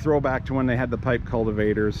kind of a throwback to when they had the pipe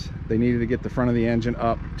cultivators. They needed to get the front of the engine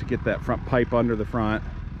up to get that front pipe under the front,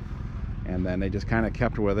 and then they just kind of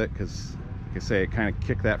kept with it because, like I say, it kind of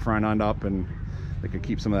kicked that front end up, and they could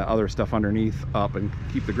keep some of that other stuff underneath up and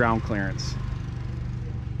keep the ground clearance,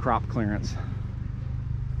 crop clearance.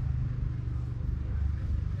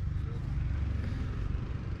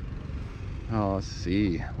 Oh, let's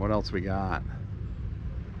see what else we got.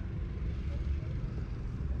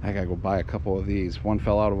 I gotta go buy a couple of these. One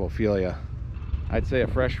fell out of Ophelia. I'd say a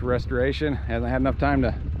fresh restoration. Hasn't had enough time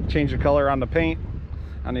to change the color on the paint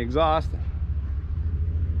on the exhaust.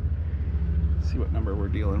 Let's see what number we're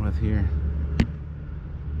dealing with here.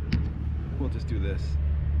 We'll just do this.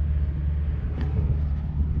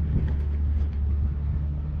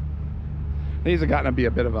 These have gotten to be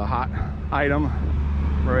a bit of a hot item.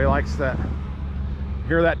 Roy likes that.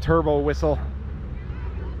 Hear that turbo whistle.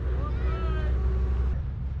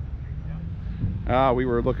 We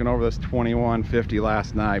were looking over this 2150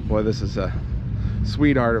 last night. Boy, this is a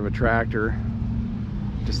sweetheart of a tractor.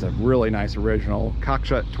 Just a really nice original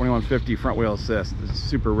cockshut 2150 front wheel assist. This is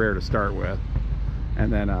super rare to start with.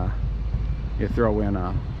 And then you throw in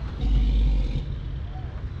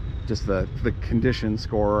just the condition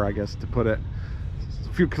score, I guess, to put it.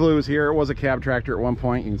 A few clues here. It was a cab tractor at one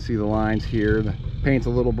point. You can see the lines here. The paint's a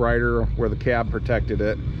little brighter where the cab protected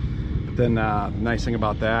it. But then nice thing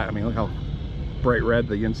about that, I mean, look how bright red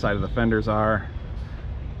the inside of the fenders are.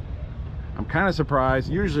 I'm kind of surprised.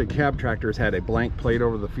 Usually cab tractors had a blank plate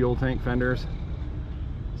over the fuel tank fenders,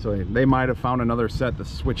 so they might have found another set that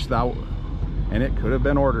switched out, and it could have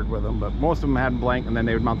been ordered with them, but most of them had blank, and then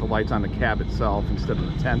they would mount the lights on the cab itself instead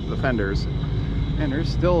of the fenders. And there's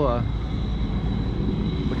still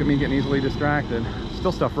look at me getting easily distracted.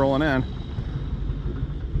 Still stuff rolling in.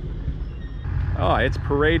 Oh, it's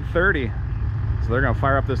parade 30, so they're gonna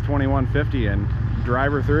fire up this 2150 and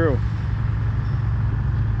drive her through.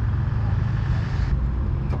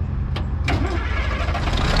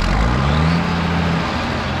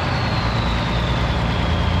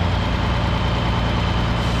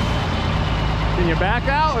 Can you back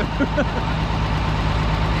out?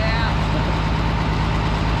 Yeah.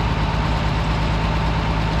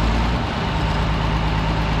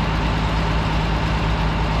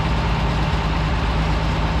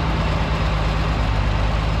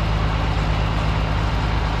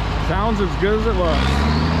 Sounds as good as it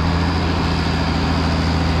looks.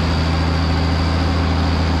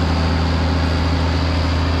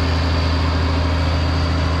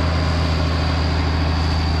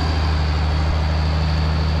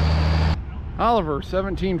 Oliver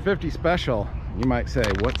 1750 special. You might say,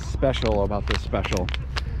 what's special about this special?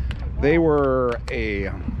 They were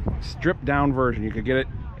a stripped down version. You could get it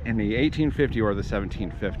in the 1850 or the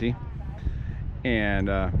 1750. And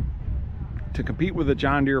to compete with the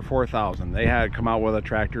John Deere 4000, they had come out with a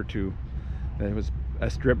tractor it was a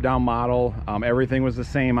stripped down model. Everything was the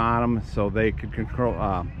same on them, so they could control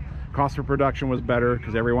cost of production was better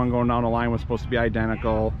because everyone going down the line was supposed to be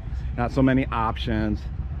identical, not so many options.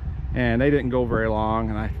 And they didn't go very long,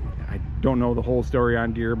 and I don't know the whole story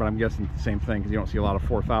on Deere, but I'm guessing the same thing because you don't see a lot of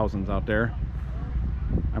 4000s out there.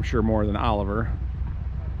 I'm sure more than Oliver.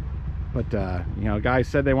 But you know, guys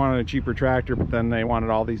said they wanted a cheaper tractor, but then they wanted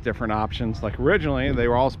all these different options. Like originally they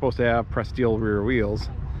were all supposed to have pressed steel rear wheels,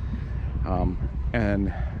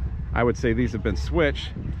 and I would say these have been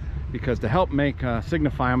switched because to help make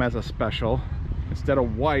signify them as a special, instead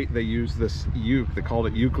of white they use this they called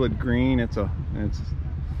it Euclid green. It's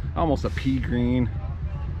almost a pea green,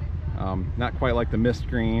 not quite like the mist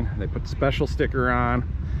green. They put special sticker on.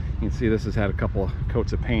 You can see this has had a couple of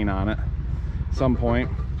coats of paint on it at some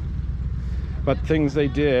point. But things they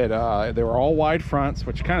did, they were all wide fronts,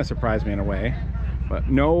 which kind of surprised me in a way, but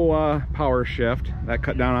no power shift. That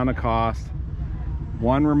cut down on the cost.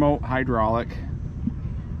 One remote hydraulic,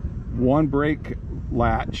 one brake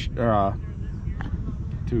latch to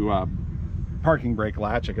parking brake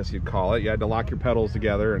latch, I guess you'd call it. You had to lock your pedals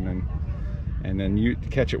together and then you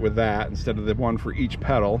catch it with that instead of the one for each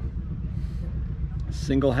pedal.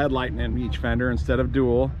 Single headlight in each fender instead of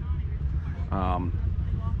dual.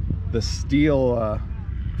 The steel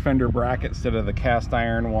fender bracket instead of the cast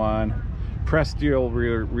iron one. Pressed steel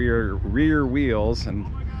rear wheels, and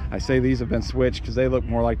I say these have been switched because they look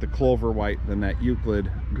more like the clover white than that Euclid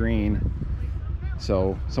green.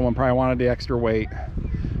 So someone probably wanted the extra weight.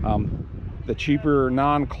 The cheaper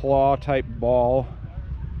non-claw type ball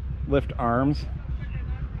lift arms.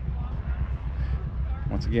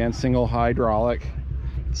 Once again, single hydraulic.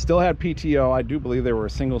 Still had PTO. I do believe they were a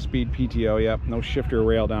single speed PTO. Yep, no shifter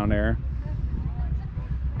rail down there.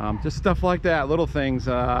 Just stuff like that, little things.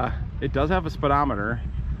 It does have a speedometer.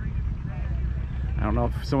 I don't know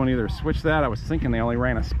if someone either switched that. I was thinking they only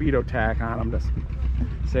ran a speedo tack on them to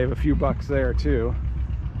save a few bucks there too.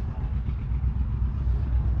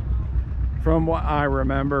 From what I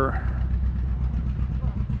remember,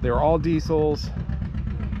 they were all diesels.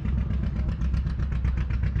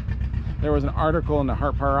 There was an article in the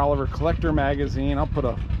Heart Power Oliver Collector magazine. I'll put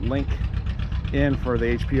a link in for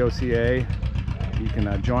the HPOCA. You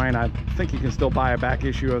can join. I think you can still buy a back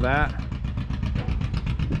issue of that.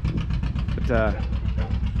 But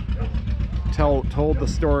told the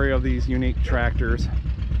story of these unique tractors.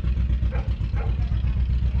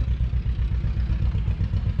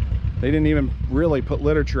 They didn't even really put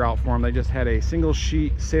literature out for them. They just had a single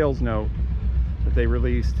sheet sales note that they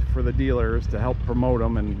released for the dealers to help promote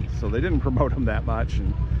them, and so they didn't promote them that much,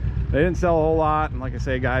 and they didn't sell a whole lot. And like I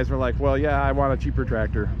say, guys were like, well, yeah, I want a cheaper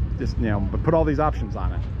tractor, just, you know, but put all these options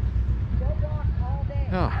on it.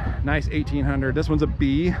 Oh, nice 1800. This one's a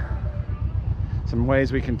B. Some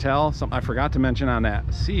ways we can tell. Something I forgot to mention on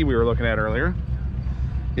that C we were looking at earlier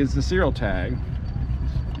is the serial tag.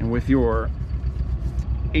 And with your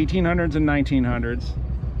 1800s and 1900s,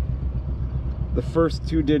 the first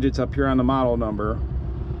two digits up here on the model number,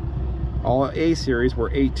 all A series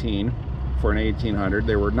were 18 for an 1800.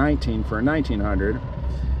 They were 19 for a 1900.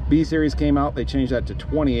 B series came out, they changed that to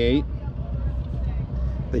 28.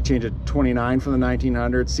 They changed it to 29 for the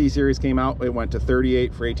 1900. C series came out, it went to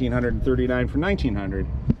 38 for 1800 and 39 for 1900.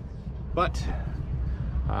 But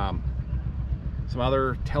some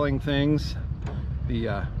other telling things: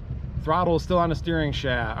 the throttle is still on the steering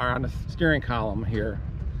shaft, or on the steering column here,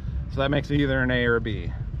 so that makes it either an A or a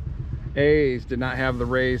B. A's did not have the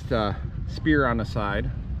raised spear on the side,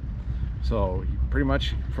 so you pretty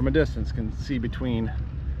much from a distance can see between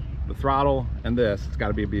the throttle and this. It's got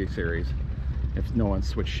to be a B series if no one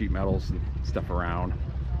switched sheet metals and stuff around.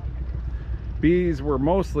 B's were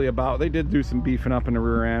mostly about, they did do some beefing up in the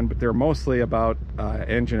rear end, but they're mostly about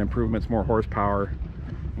engine improvements, more horsepower,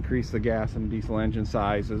 increase the gas and diesel engine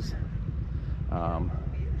sizes. And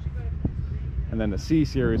then the C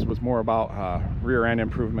series was more about rear end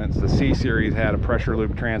improvements. The C series had a pressure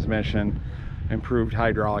loop transmission, improved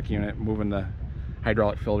hydraulic unit, moving the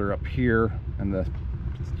hydraulic filter up here, and the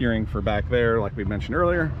steering for back there, like we mentioned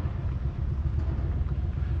earlier.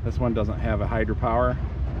 This one doesn't have a hydropower,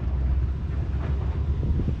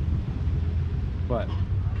 but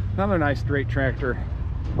another nice straight tractor.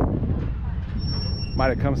 Might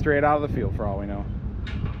have come straight out of the field for all we know.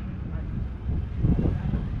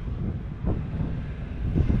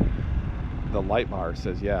 The light bar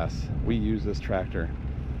says yes, we use this tractor.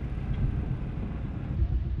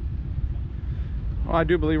 Well, I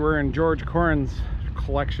do believe we're in George Corrin's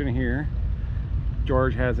collection here.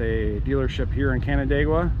 George has a dealership here in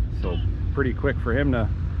Canandaigua, so pretty quick for him to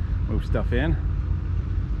move stuff in.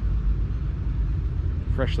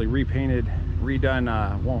 Freshly repainted, redone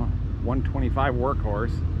 125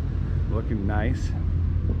 workhorse, looking nice.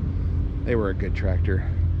 They were a good tractor,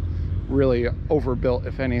 really overbuilt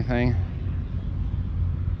if anything.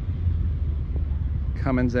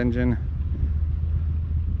 Cummins engine.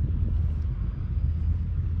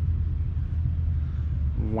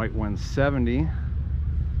 White 170.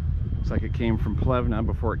 Looks like it came from Plevna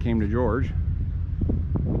before it came to George,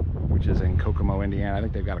 which is in Kokomo, Indiana. I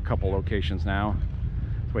think they've got a couple locations now.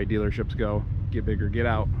 That's the way dealerships go. Get big or get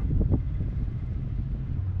out.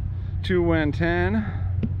 210.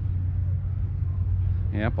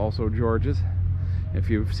 Yep, also George's. If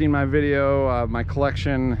you've seen my video of my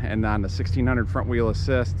collection and on the 1600 front wheel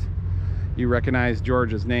assist, you recognize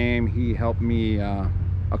George's name. He helped me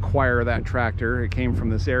acquire that tractor. It came from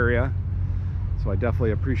this area, so I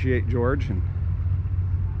definitely appreciate George and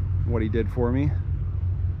what he did for me.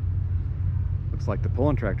 Looks like the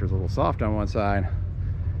pulling tractor is a little soft on one side.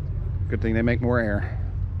 Good thing they make more air.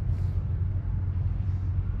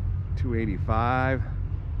 285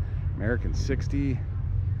 American 60.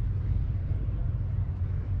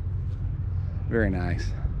 Very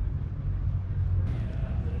nice.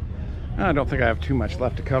 I don't think I have too much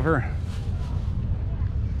left to cover.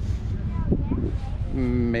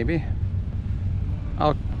 Maybe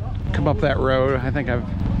I'll come up that road. I think I've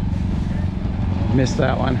missed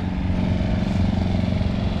that one.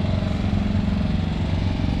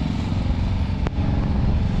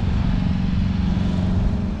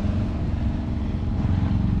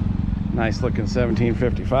 Nice looking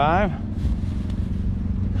 1755.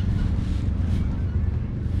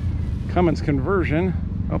 Cummins conversion.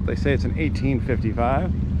 Oh, they say it's an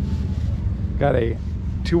 1855. Got a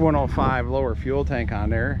 2105 lower fuel tank on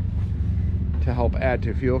there to help add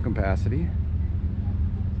to fuel capacity.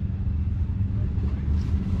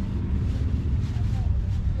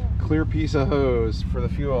 Clear piece of hose for the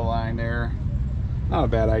fuel line there. Not a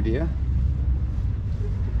bad idea.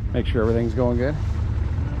 Make sure everything's going good.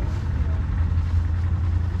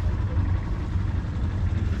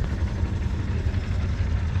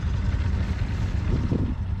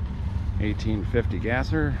 $18.50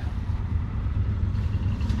 gasser.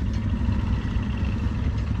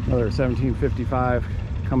 Another 1755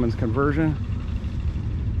 Cummins conversion.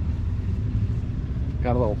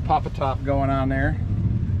 Got a little pop-a top going on there,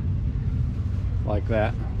 like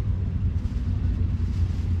that.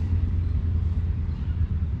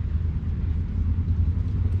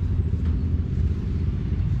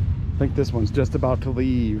 I think this one's just about to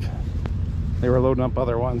leave. They were loading up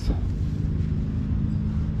other ones.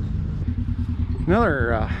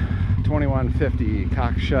 Another 2150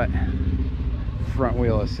 cock shut front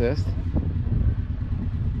wheel assist.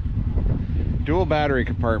 Dual battery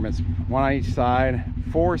compartments, one on each side,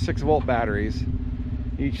 4 6-volt batteries,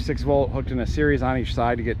 each 6-volt hooked in a series on each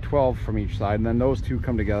side to get 12 from each side, and then those two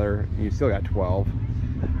come together and you still got 12.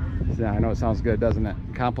 So I know it sounds good, doesn't it?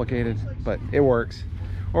 Complicated, but it works.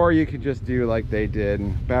 Or you could just do like they did,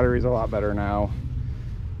 and batteries are a lot better now.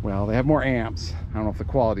 Well, they have more amps. I don't know if the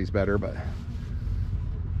quality's better, but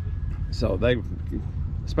so they,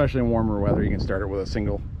 especially in warmer weather, you can start it with a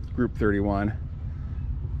single group 31.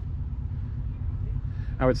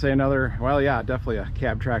 I would say another, well, yeah, definitely a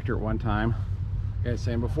cab tractor at one time. Like I was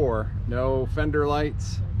saying before, no fender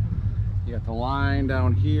lights. You got the line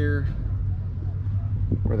down here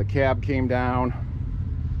where the cab came down.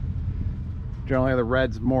 Generally the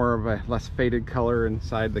red's more of a less faded color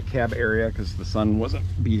inside the cab area because the sun wasn't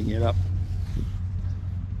beating it up.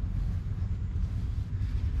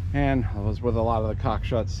 And as with a lot of the cock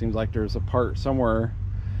shuts, seems like there's a part somewhere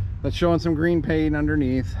that's showing some green paint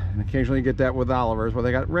underneath, and occasionally you get that with Olivers where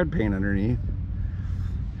they got red paint underneath.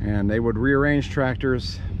 And they would rearrange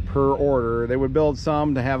tractors per order. They would build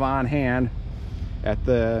some to have on hand at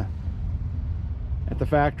the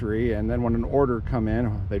factory, and then when an order come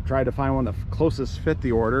in, they try to find one that closest fit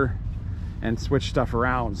the order and switch stuff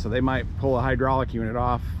around. So they might pull a hydraulic unit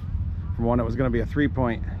off from one that was going to be a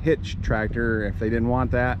 3-point hitch tractor. If they didn't want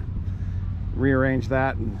that, rearrange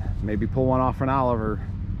that and maybe pull one off an Oliver,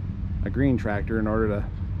 a green tractor, in order to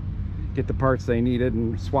get the parts they needed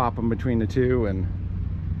and swap them between the two. And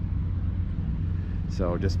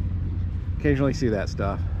so just occasionally see that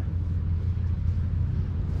stuff.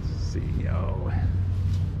 Let's see,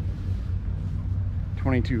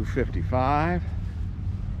 2255.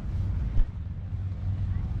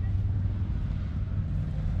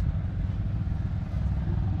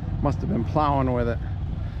 Must have been plowing with it.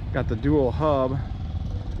 Got the dual hub.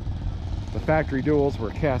 The factory duals were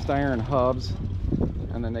cast iron hubs,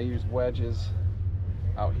 and then they used wedges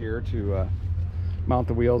out here to mount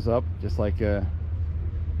the wheels up, just like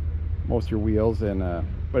most of your wheels. And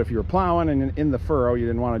but if you were plowing and in the furrow, you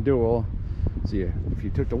didn't want a dual, so if you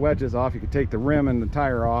took the wedges off, you could take the rim and the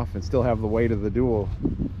tire off and still have the weight of the dual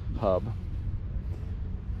hub.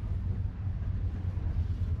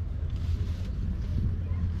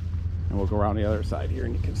 And we'll go around the other side here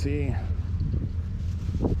and you can see.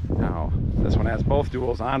 Now, this one has both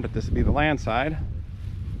duals on, but this would be the land side.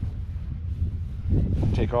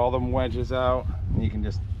 Take all them wedges out, and you can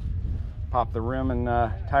just pop the rim and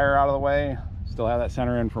tire out of the way. Still have that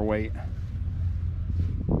center in for weight.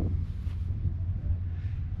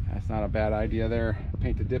 That's not a bad idea there.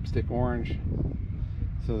 Paint the dipstick orange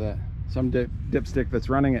so that some dipstick that's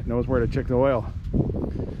running it knows where to check the oil.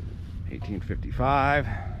 1855.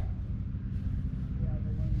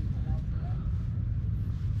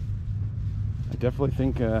 I definitely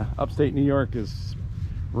think upstate New York is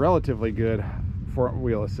relatively good front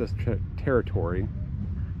wheel assist territory.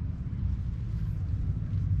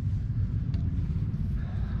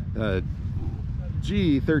 The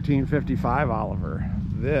G1355 Oliver.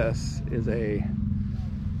 This is a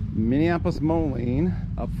Minneapolis Moline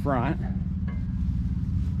up front.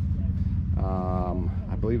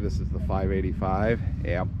 I believe this is the 585.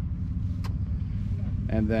 Yep.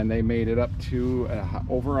 And then they made it up to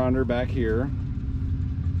over under back here,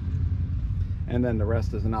 and then the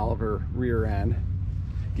rest is an Oliver rear end.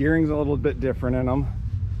 Gearing's a little bit different in them.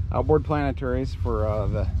 Outboard planetaries for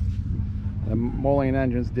the Moline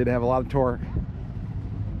engines did have a lot of torque,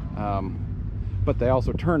 but they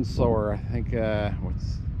also turned slower. I think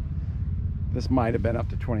this might have been up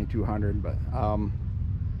to 2200, but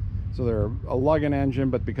so they're a lug-in engine,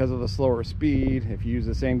 but because of the slower speed, if you use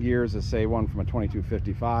the same gears as say one from a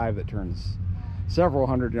 2255 that turns several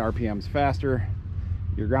hundred RPMs faster,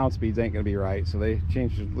 your ground speeds ain't going to be right. So they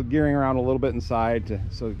changed the gearing around a little bit inside to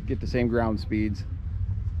get the same ground speeds.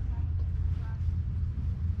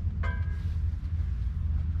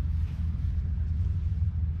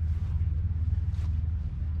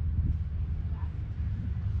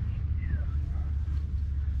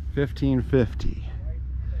 $15.50.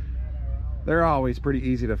 They're always pretty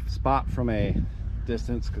easy to spot from a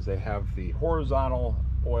distance because they have the horizontal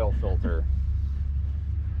oil filter.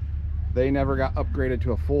 They never got upgraded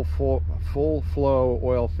to a full flow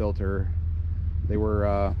oil filter. They were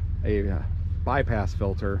a bypass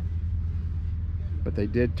filter, but they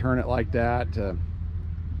did turn it like that.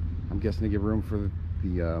 I'm guessing to give room for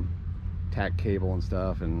the tack cable and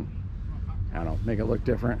stuff, and I don't know, make it look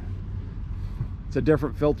different. It's a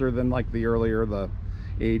different filter than like the earlier, the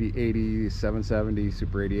 80, 770,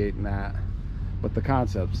 Super 88 and that, but the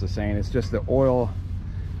concept's the same. It's just the oil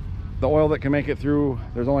that can make it through.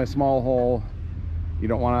 There's only a small hole You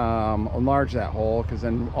don't want to enlarge that hole, because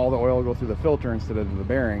then all the oil will go through the filter instead of the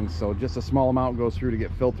bearings. So just a small amount goes through to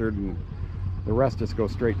get filtered, and the rest just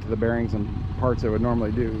goes straight to the bearings and parts it would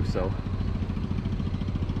normally do. So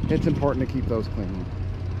it's important to keep those clean.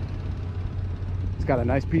 It's got a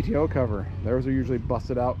nice PTO cover. Those are usually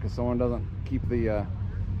busted out because someone doesn't keep the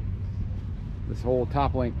this whole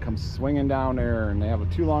top link comes swinging down there, and they have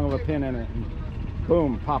too long of a pin in it, and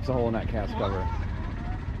boom, pops a hole in that cast cover.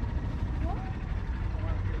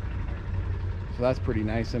 So that's pretty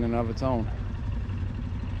nice in and of its own.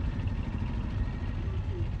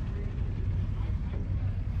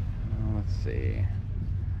 Let's see,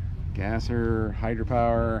 gasser,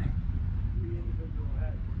 hydropower,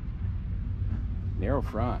 narrow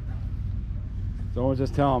front. Someone was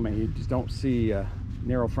just telling me you just don't see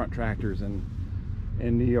narrow front tractors in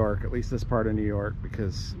New York, at least this part of New York,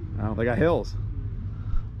 because they got hills,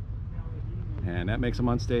 and that makes them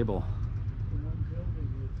unstable.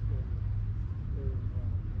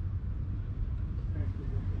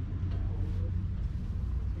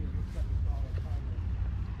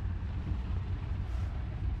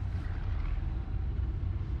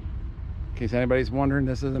 In case anybody's wondering,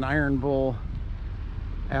 this is an Iron Bull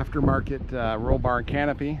aftermarket roll bar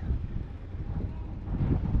canopy.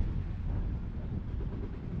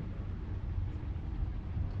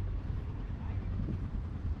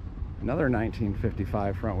 Another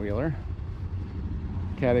 1955 front wheeler,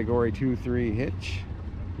 category 2-3 hitch.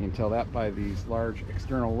 You can tell that by these large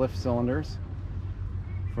external lift cylinders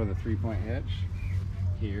for the 3-point hitch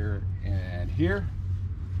here and here.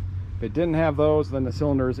 If it didn't have those, then the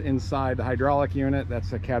cylinders inside the hydraulic unit,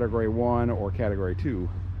 that's a category 1 or category 2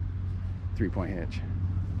 3-point hitch.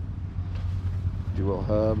 Dual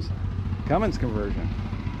hubs, Cummins conversion.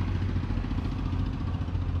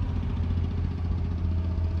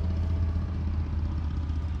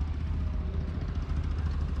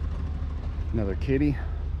 Another kitty.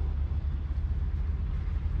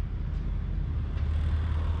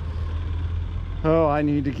 Oh, I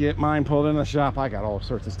need to get mine pulled in the shop. I got all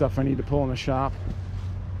sorts of stuff I need to pull in the shop.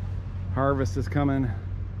 Harvest is coming.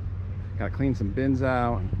 Gotta clean some bins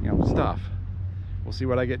out, stuff. We'll see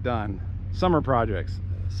what I get done. Summer projects.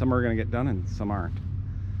 Some are gonna get done and some aren't.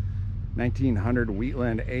 1900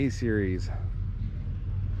 Wheatland A series.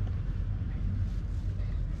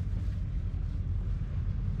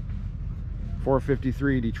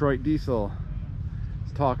 .453 Detroit diesel. I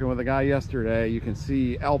was talking with a guy yesterday. You can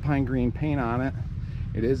see alpine green paint on it.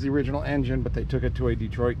 It is the original engine, but they took it to a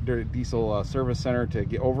Detroit diesel service center to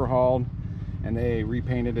get overhauled, and they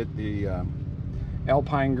repainted it the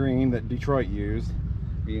alpine green that Detroit used.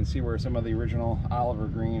 You can see where some of the original Oliver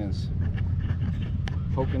green is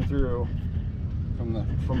poking through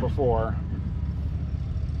from before.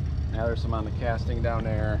 Now there's some on the casting down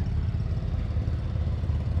there.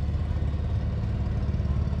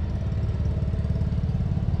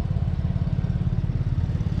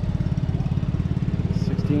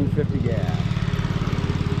 $16.50 gas.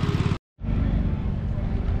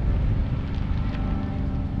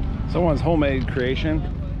 Someone's homemade creation.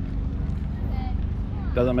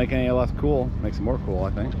 Doesn't make any less cool. Makes it more cool,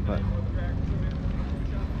 I think. But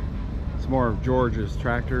it's more of George's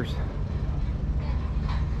tractors.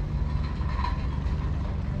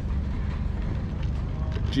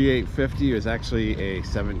 G850 is actually a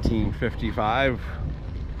 1755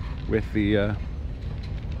 with the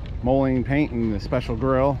molding paint and the special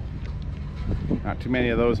grill. Not too many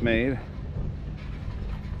of those made.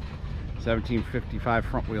 1755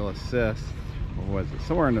 front wheel assist. What was it?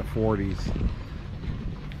 Somewhere in the 40s.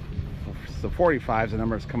 The 45 is the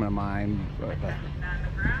number that's coming to mind, but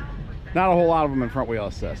not a whole lot of them in front wheel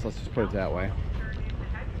assist. Let's just put it that way.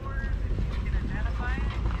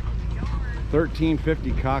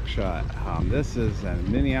 1350 cockshot. This is a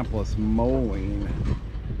Minneapolis mowing.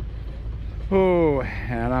 Oh,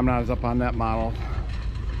 and I'm not as up on that model,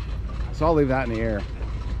 so I'll leave that in the air.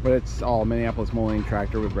 But it's all Minneapolis mowing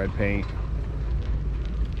tractor with red paint.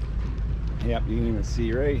 Yep, you can even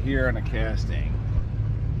see right here on the casting.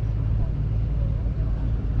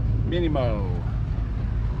 Mini mow.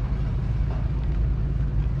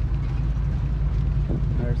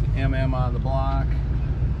 There's the MM on the block.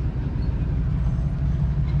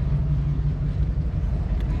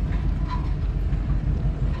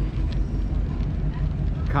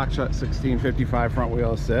 Cockshot 1655 front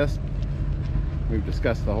wheel assist. We've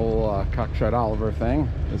discussed the whole Cockshot Oliver thing.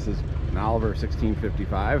 This is an Oliver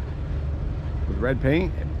 1655 with red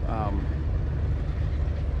paint,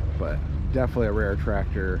 but definitely a rare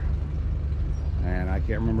tractor, and I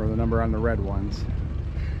can't remember the number on the red ones.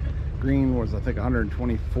 Green was, I think,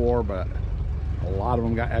 124, but A lot of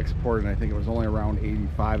them got exported, and I think it was only around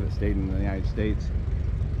 85 that stayed in the United States.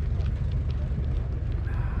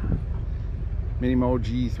 Minimo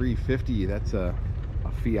G350, that's a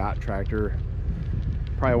Fiat tractor,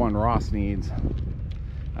 probably one Ross needs.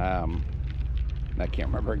 I can't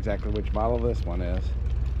remember exactly which model this one is.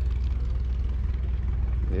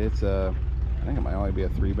 It's I think it might only be a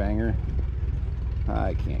 3-banger.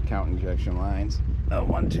 I can't count injection lines.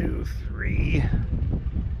 1, 2, 3.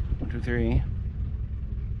 1, 2, 3.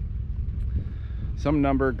 Some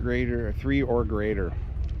number greater, 3 or greater.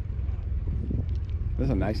 This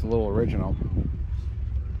is a nice little original.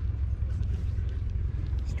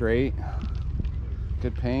 Straight,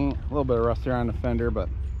 good paint, a little bit of rust there on the fender, but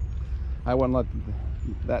I wouldn't let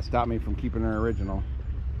that stop me from keeping her original.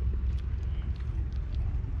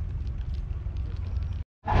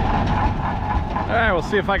 Alright, we'll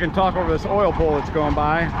see if I can talk over this oil pull that's going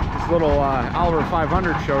by. This little Oliver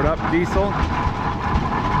 500 showed up, diesel,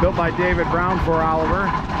 built by David Brown for Oliver.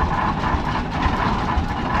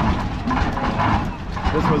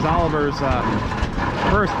 This was Oliver's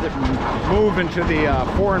first move into the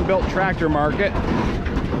foreign built tractor market.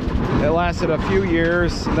 It lasted a few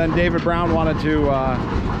years. Then David Brown wanted to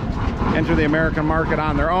enter the American market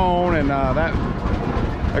on their own, and that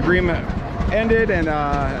agreement ended, and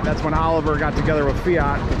that's when Oliver got together with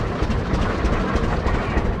Fiat.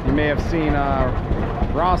 You may have seen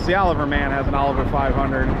Ross the Oliver man has an Oliver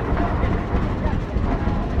 500.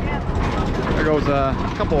 There goes a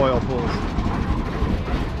couple oil pulls.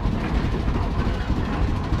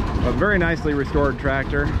 A very nicely restored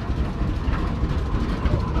tractor.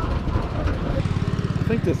 I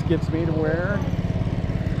think this gets me to where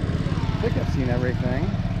I think I've seen everything,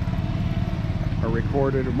 or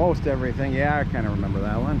recorded most everything. Yeah, I kind of remember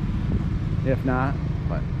that one, if not.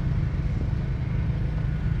 But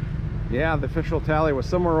yeah, the official tally was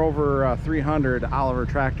somewhere over 300 Oliver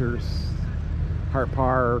tractors, Hart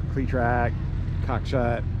Par, Cletrac,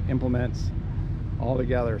 Cockshut, implements, all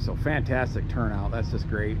together. So fantastic turnout. That's just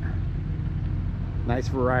great. Nice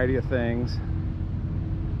variety of things.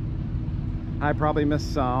 I probably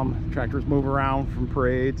missed some. Tractors move around from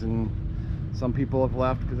parades, and some people have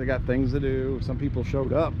left because they got things to do. Some people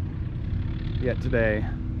showed up yet today.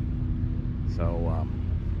 So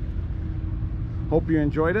hope you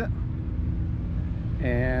enjoyed it,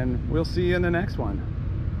 and we'll see you in the next one.